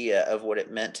idea of what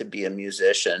it meant to be a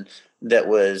musician that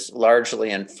was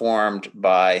largely informed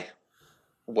by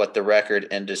what the record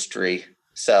industry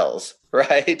sells,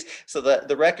 right? So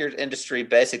the record industry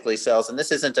basically sells, and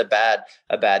this isn't a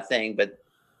bad thing, but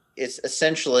it's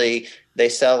essentially they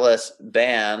sell us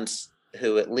bands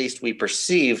who at least we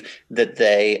perceive that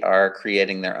they are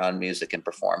creating their own music and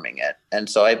performing it. And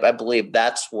so I believe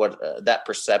that's what that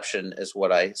perception is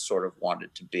what I sort of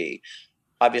wanted to be.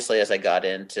 Obviously, as I got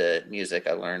into music,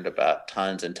 I learned about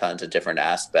tons and tons of different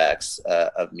aspects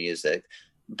of music.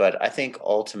 But I think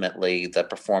ultimately the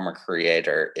performer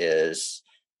creator is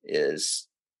is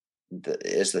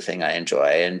the thing I enjoy.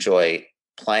 I enjoy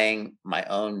playing my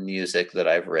own music that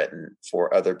I've written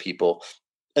for other people,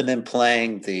 and then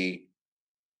playing the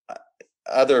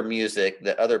other music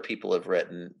that other people have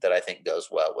written that I think goes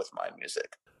well with my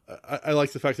music. I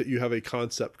like the fact that you have a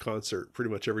concept concert pretty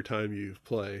much every time you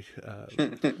play.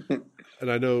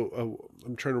 And I know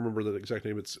I'm trying to remember the exact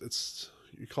name. It's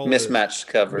you call it Mismatched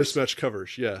covers. mismatched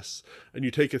covers, yes. And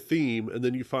you take a theme and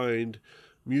then you find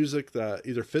music that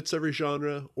either fits every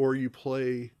genre or you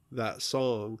play that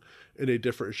song in a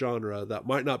different genre that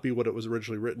might not be what it was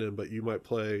originally written in, but you might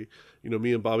play,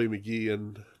 me and Bobby McGee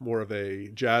in more of a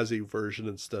jazzy version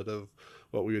instead of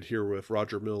what we would hear with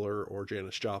Roger Miller or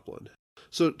Janis Joplin.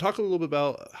 So talk a little bit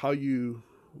about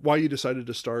why you decided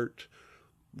to start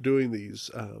doing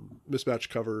these mismatched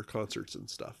cover concerts and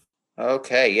stuff.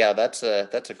 Okay, yeah, that's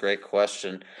a great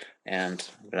question, and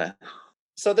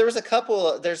so there's a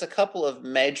couple of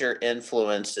major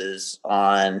influences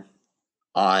on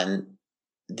on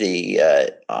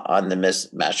the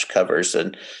mismatched covers,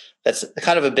 and that's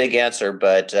kind of a big answer,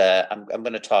 but I'm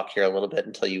going to talk here a little bit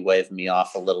until you wave me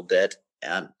off a little bit.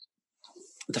 And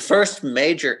the first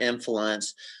major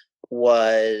influence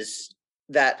was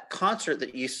that concert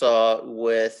that you saw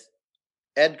with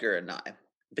Edgar and I,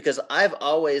 because I've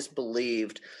always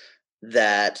believed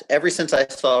that ever since I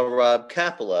saw Rob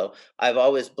Capello, I've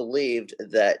always believed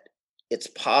that it's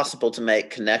possible to make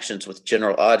connections with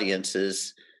general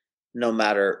audiences no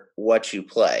matter what you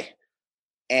play.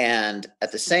 And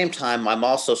at the same time, I'm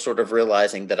also sort of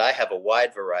realizing that I have a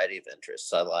wide variety of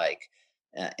interests. I like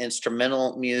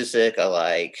instrumental music, I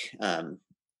like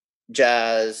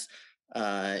jazz,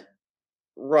 uh,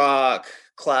 rock,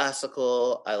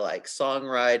 classical, I like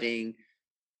songwriting,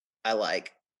 I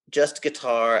like just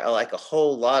guitar. I like a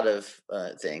whole lot of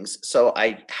things. So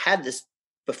I had this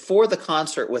before the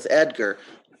concert with Edgar.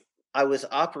 I was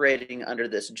operating under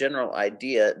this general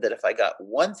idea that if I got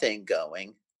one thing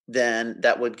going, then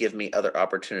that would give me other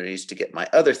opportunities to get my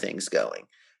other things going.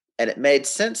 And it made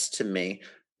sense to me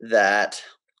that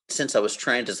since I was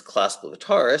trained as a classical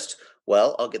guitarist,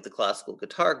 well, I'll get the classical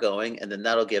guitar going, and then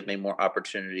that'll give me more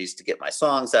opportunities to get my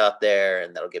songs out there,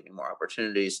 and that'll give me more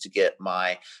opportunities to get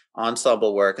my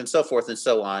ensemble work, and so forth and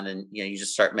so on. And you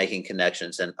just start making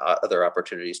connections and other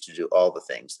opportunities to do all the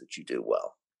things that you do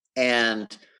well.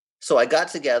 And so I got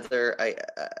together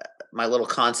my little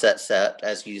concept set,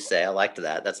 as you say. I liked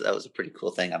that. That was a pretty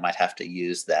cool thing. I might have to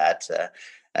use that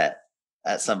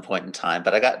at some point in time.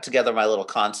 But I got together my little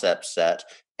concept set,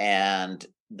 and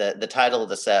the title of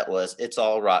the set was "It's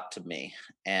All Rock to Me,"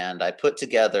 and I put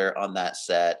together on that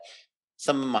set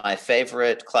some of my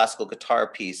favorite classical guitar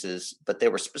pieces, but they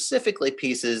were specifically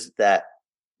pieces that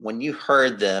when you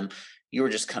heard them, you were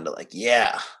just kind of like,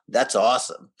 "Yeah, that's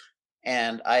awesome."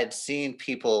 And I had seen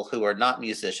people who are not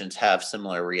musicians have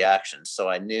similar reactions, so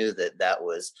I knew that that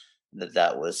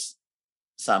was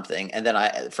something. And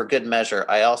then for good measure,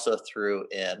 I also threw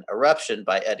in Eruption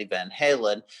by Eddie Van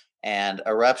Halen. And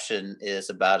Eruption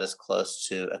is about as close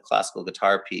to a classical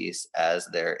guitar piece as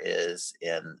there is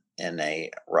in a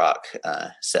rock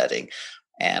setting.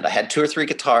 And I had two or three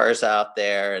guitars out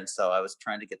there, and so I was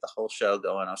trying to get the whole show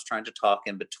going. I was trying to talk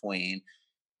in between,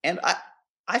 and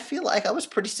I feel like I was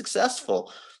pretty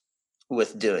successful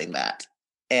with doing that.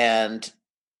 And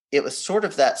it was sort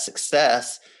of that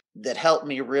success that helped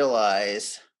me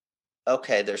realize,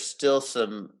 okay, there's still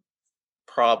some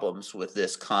problems with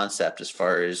this concept as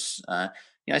far as I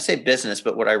say business,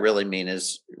 but what I really mean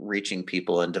is reaching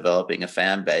people and developing a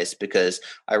fan base, because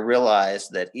I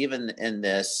realized that even in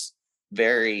this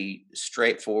very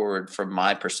straightforward, from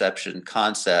my perception,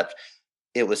 concept,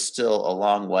 it was still a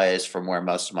long ways from where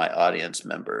most of my audience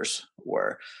members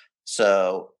were.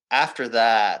 So after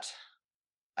that,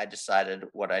 I decided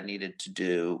what I needed to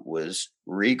do was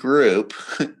regroup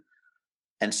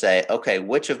and say, okay,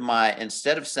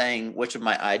 instead of saying which of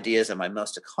my ideas am I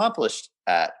most accomplished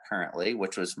at currently,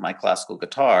 which was my classical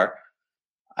guitar,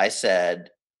 I said,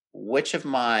 which of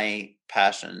my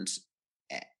passions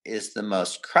is the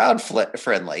most crowd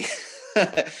friendly?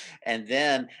 And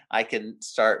then I can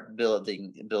start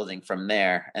building from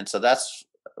there. And so that's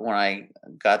when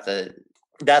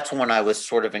I was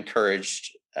sort of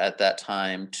encouraged at that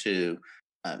time to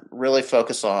really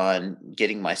focus on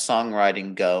getting my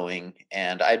songwriting going.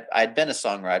 And I'd been a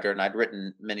songwriter and I'd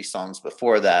written many songs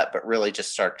before that, but really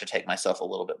just start to take myself a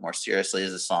little bit more seriously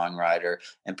as a songwriter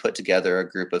and put together a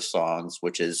group of songs,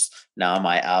 which is now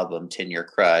my album 10-Year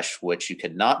Crush, which you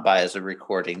could not buy as a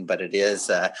recording, but it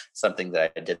is something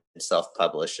that I did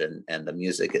self-publish, and the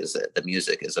music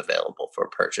is available for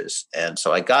purchase. And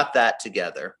so I got that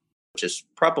together, which is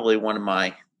probably one of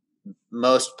my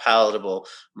most palatable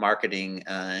marketing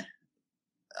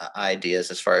ideas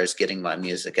as far as getting my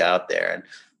music out there. And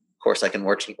of course I can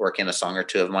work in a song or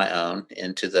two of my own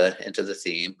into the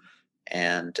theme,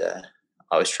 and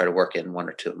always try to work in one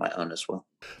or two of my own as well.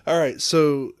 All right,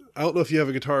 so I don't know if you have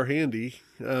a guitar handy.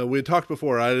 We had talked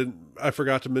before. I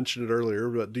forgot to mention it earlier,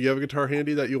 but do you have a guitar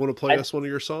handy that you want to play us one of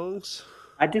your songs?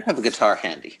 I do have a guitar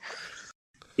handy.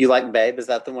 You like Babe? Is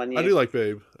that the one I do like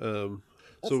Babe.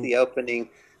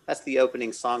 That's the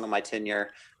opening song on my 10-Year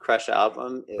Crush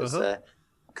album. It was a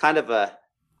kind of a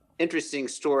interesting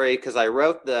story because I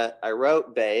wrote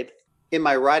Babe. In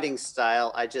my writing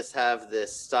style, I just have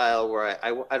this style where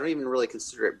I don't even really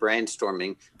consider it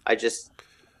brainstorming. I just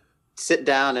sit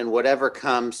down and whatever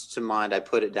comes to mind, I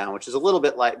put it down, which is a little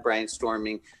bit like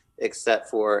brainstorming, except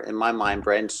for, in my mind,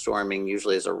 brainstorming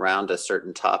usually is around a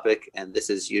certain topic, and this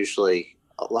is usually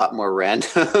a lot more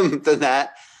random than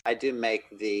that. I do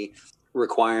make the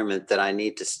requirement that I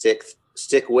need to stick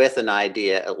with an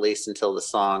idea at least until the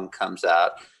song comes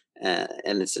out,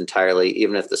 and it's entirely,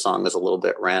 even if the song is a little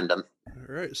bit random.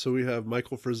 All right, so we have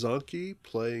Michael Frizonke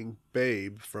playing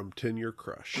Babe from 10-Year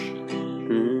Crush.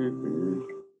 Mm-hmm.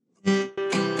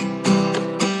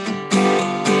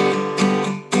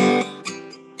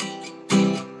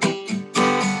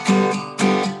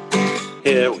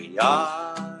 Here we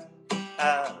are,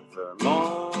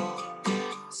 evermore,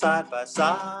 side by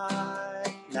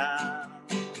side now.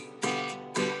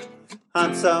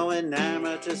 I'm so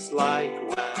enamored, just like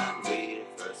when we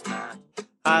first met.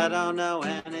 I don't know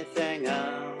anything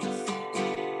else,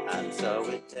 and so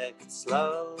we take it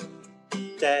slow,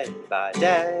 day by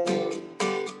day,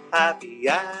 happy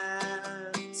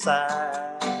and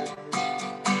sad.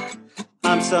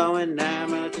 I'm so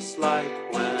enamored, just like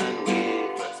when we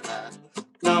first met.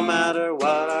 No matter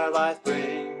what our life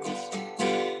brings,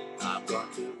 I'm going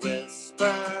to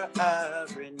whisper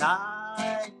every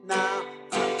night now.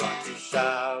 I'm going to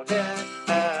shout it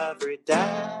every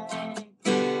day.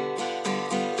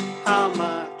 How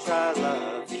much I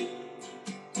love you,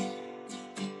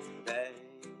 babe.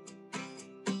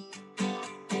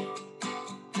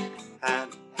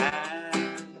 Hand in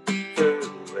hand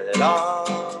through it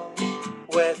all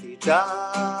with each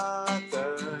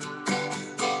other.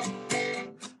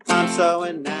 I'm so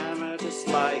enamored, just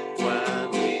like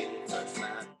when we first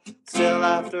met. Still,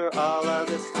 after all of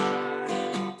this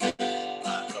time,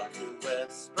 I'm going to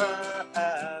whisper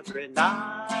every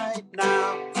night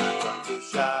now. I'm going to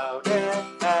shout it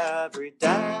every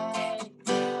day.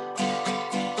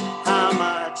 How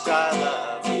much I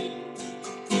love you,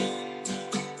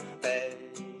 babe.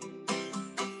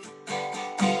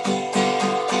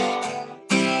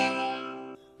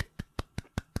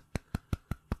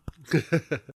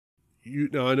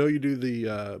 I know you do the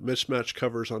mismatch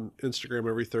covers on Instagram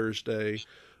every Thursday,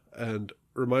 and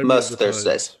remind me Most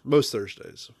Thursdays. Times. Most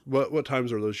Thursdays. What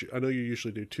times are those? I know you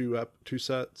usually do two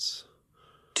sets.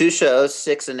 2 shows,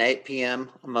 6 and 8 p.m.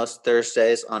 most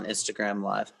Thursdays on Instagram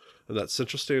Live. And that's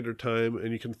Central Standard Time,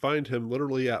 and you can find him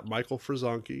literally at Michael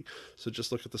Frizonke. So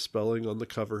just look at the spelling on the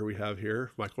cover we have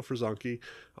here, Michael Frizonke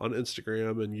on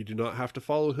Instagram, and you do not have to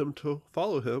follow him to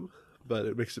follow him, but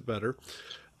it makes it better.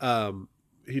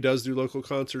 He does do local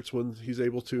concerts when he's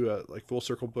able to, like Full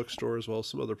Circle Bookstore as well as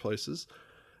some other places.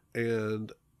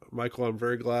 And Michael, I'm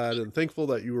very glad and thankful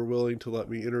that you were willing to let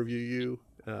me interview you.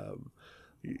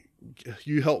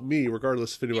 You help me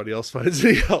regardless if anybody else finds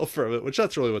any help from it, which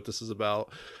that's really what this is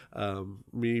about.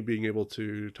 Me being able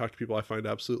to talk to people I find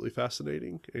absolutely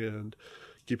fascinating and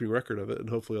keeping record of it. And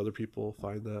hopefully other people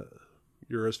find that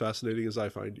you're as fascinating as I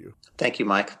find you. Thank you,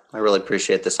 Mike. I really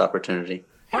appreciate this opportunity.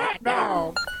 Hot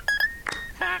dog.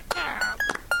 Hot dog.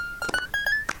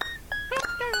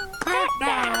 Hot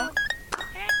dog.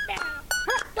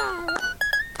 Hot dog.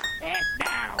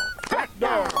 Hot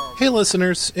dog. Hey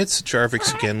listeners, it's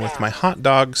Jarvix again with my hot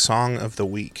dog song of the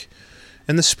week.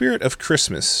 In the spirit of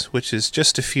Christmas, which is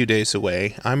just a few days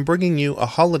away, I'm bringing you a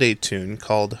holiday tune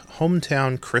called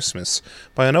Hometown Christmas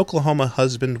by an Oklahoma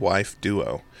husband-wife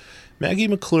duo. Maggie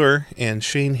McClure and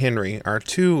Shane Henry are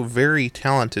two very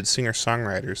talented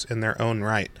singer-songwriters in their own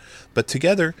right, but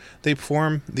together they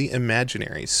form the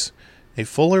Imaginaries, a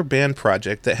Fuller band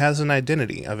project that has an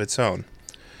identity of its own.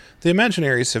 The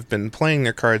Imaginaries have been playing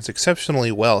their cards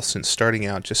exceptionally well since starting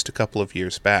out just a couple of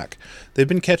years back. They've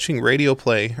been catching radio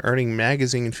play, earning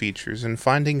magazine features, and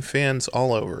finding fans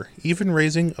all over, even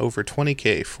raising over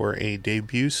 $20,000 for a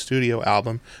debut studio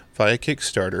album via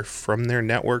Kickstarter from their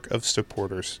network of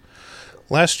supporters.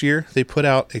 Last year, they put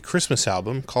out a Christmas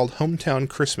album called Hometown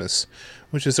Christmas,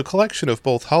 which is a collection of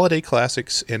both holiday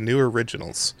classics and new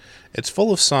originals. It's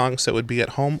full of songs that would be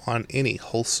at home on any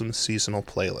wholesome seasonal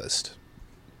playlist.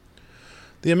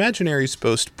 The Imaginaries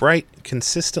boast bright,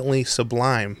 consistently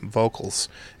sublime vocals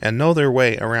and know their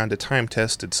way around a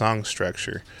time-tested song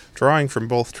structure, drawing from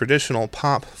both traditional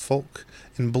pop, folk,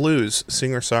 and blues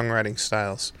singer-songwriting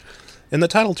styles. In the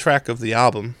title track of the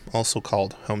album, also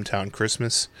called Hometown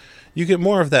Christmas, you get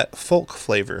more of that folk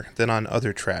flavor than on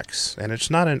other tracks, and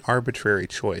it's not an arbitrary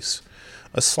choice.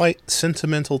 A slight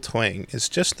sentimental twang is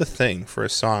just the thing for a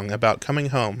song about coming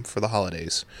home for the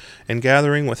holidays and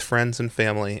gathering with friends and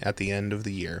family at the end of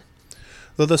the year.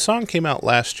 Though the song came out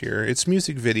last year, its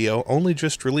music video only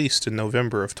just released in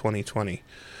November of 2020.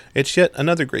 It's yet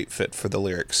another great fit for the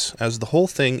lyrics, as the whole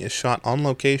thing is shot on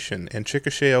location in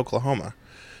Chickasha, Oklahoma.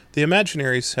 The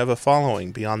Imaginaries have a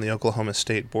following beyond the Oklahoma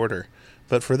state border,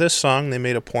 but for this song they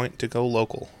made a point to go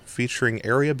local, featuring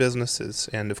area businesses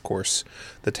and, of course,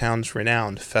 the town's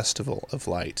renowned Festival of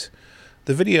Light.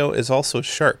 The video is also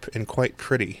sharp and quite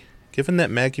pretty. Given that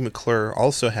Maggie McClure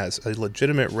also has a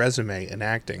legitimate resume in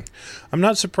acting, I'm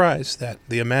not surprised that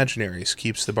The Imaginaries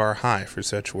keeps the bar high for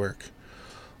such work.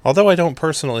 Although I don't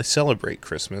personally celebrate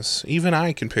Christmas, even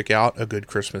I can pick out a good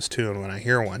Christmas tune when I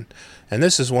hear one, and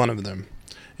this is one of them.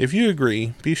 If you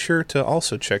agree, be sure to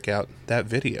also check out that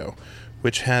video,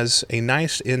 which has a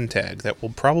nice end tag that will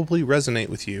probably resonate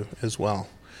with you as well.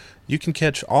 You can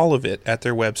catch all of it at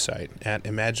their website at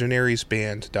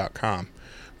imaginariesband.com,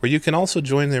 where you can also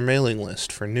join their mailing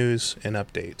list for news and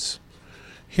updates.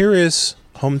 Here is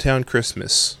Hometown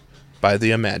Christmas by the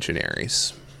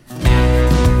Imaginaries.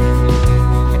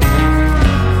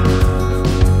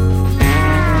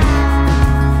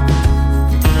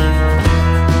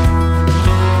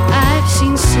 I've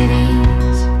seen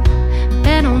cities,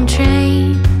 been on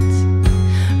trains,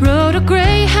 rode a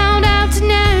Greyhound out to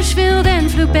Nashville, then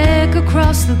flew back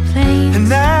across the plains.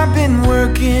 And I've been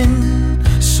working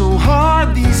so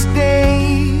hard these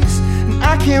days, and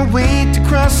I can't wait to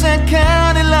cross that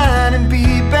county line and be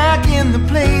back in the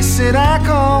place that I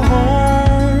call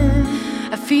home.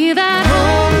 I feel that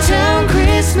hometown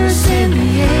Christmas in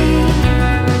the air.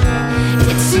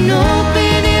 It's an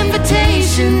open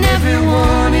invitation,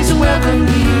 everyone is welcome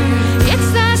here.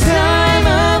 It's that time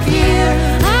of year,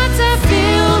 hearts are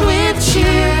filled with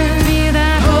cheer. Feel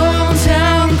that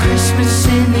hometown Christmas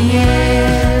in the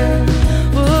air.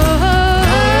 Oh,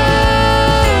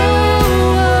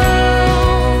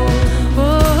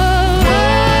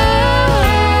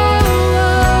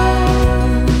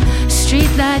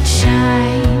 streetlights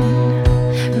shine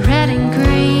red and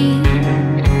green.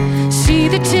 See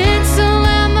the tinsel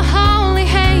and the holly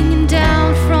hanging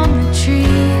down from the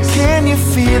trees. Can you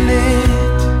feel it?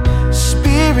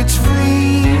 Spirits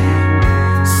free.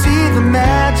 See the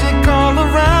magic all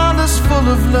around us, full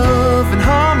of love and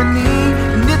harmony.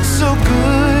 And it's so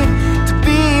good to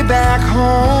be back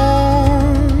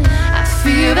home. I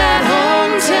feel that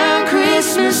hometown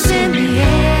Christmas in the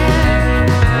air.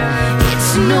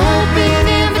 It's an open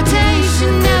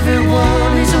invitation,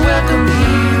 everyone is welcome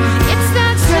here. It's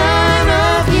that time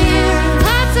of year,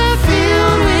 hearts are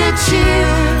filled with cheer.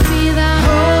 Feel that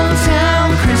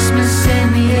hometown Christmas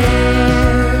in the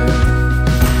air.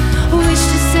 Wish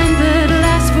December to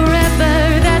last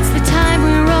forever, that's the time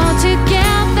we're all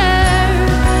together.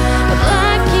 But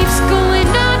life keeps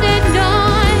going on and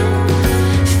on.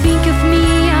 Think of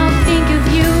me, I'll think of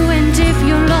you, and if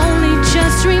you're lonely,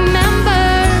 just remember,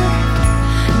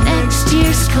 next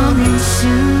year's coming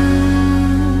soon.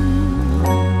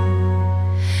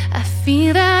 I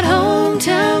feel that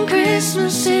hometown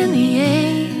Christmas in the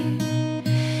air.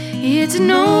 It's an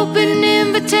open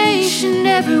invitation,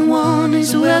 everyone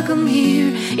is welcome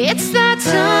here. It's that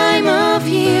time of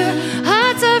year,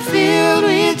 hearts are filled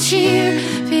with cheer.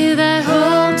 Feel that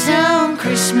hometown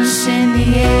Christmas in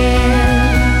the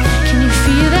air. Can you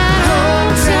feel that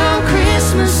hometown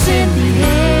Christmas in the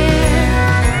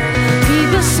air?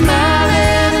 People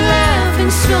smiling and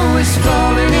laughing, snow is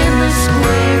falling in the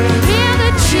square. Hear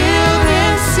the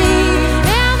children sing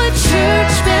and the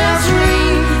church bells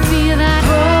ring. Feel that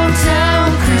hometown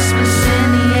Christmas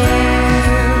in the air.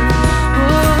 Oh,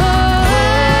 oh, oh, oh,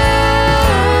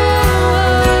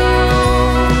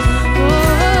 oh, oh, oh.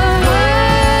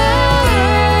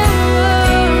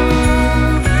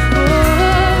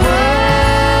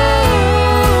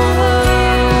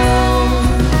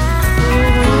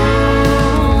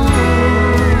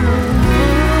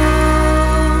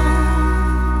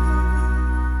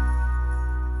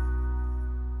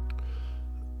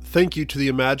 Thank you to the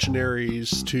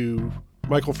Imaginaries, to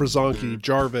Michael Frazonki,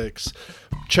 Jarvix.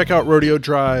 Check out Rodeo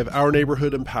Drive, Our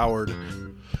Neighborhood Empowered.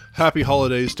 Happy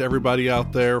holidays to everybody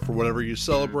out there for whatever you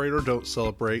celebrate or don't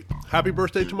celebrate. Happy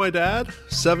birthday to my dad,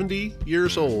 70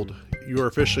 years old. You are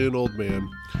officially an old man.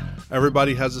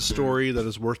 Everybody has a story that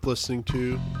is worth listening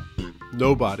to.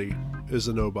 Nobody is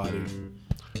a nobody.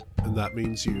 And that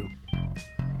means you.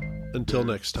 Until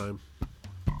next time.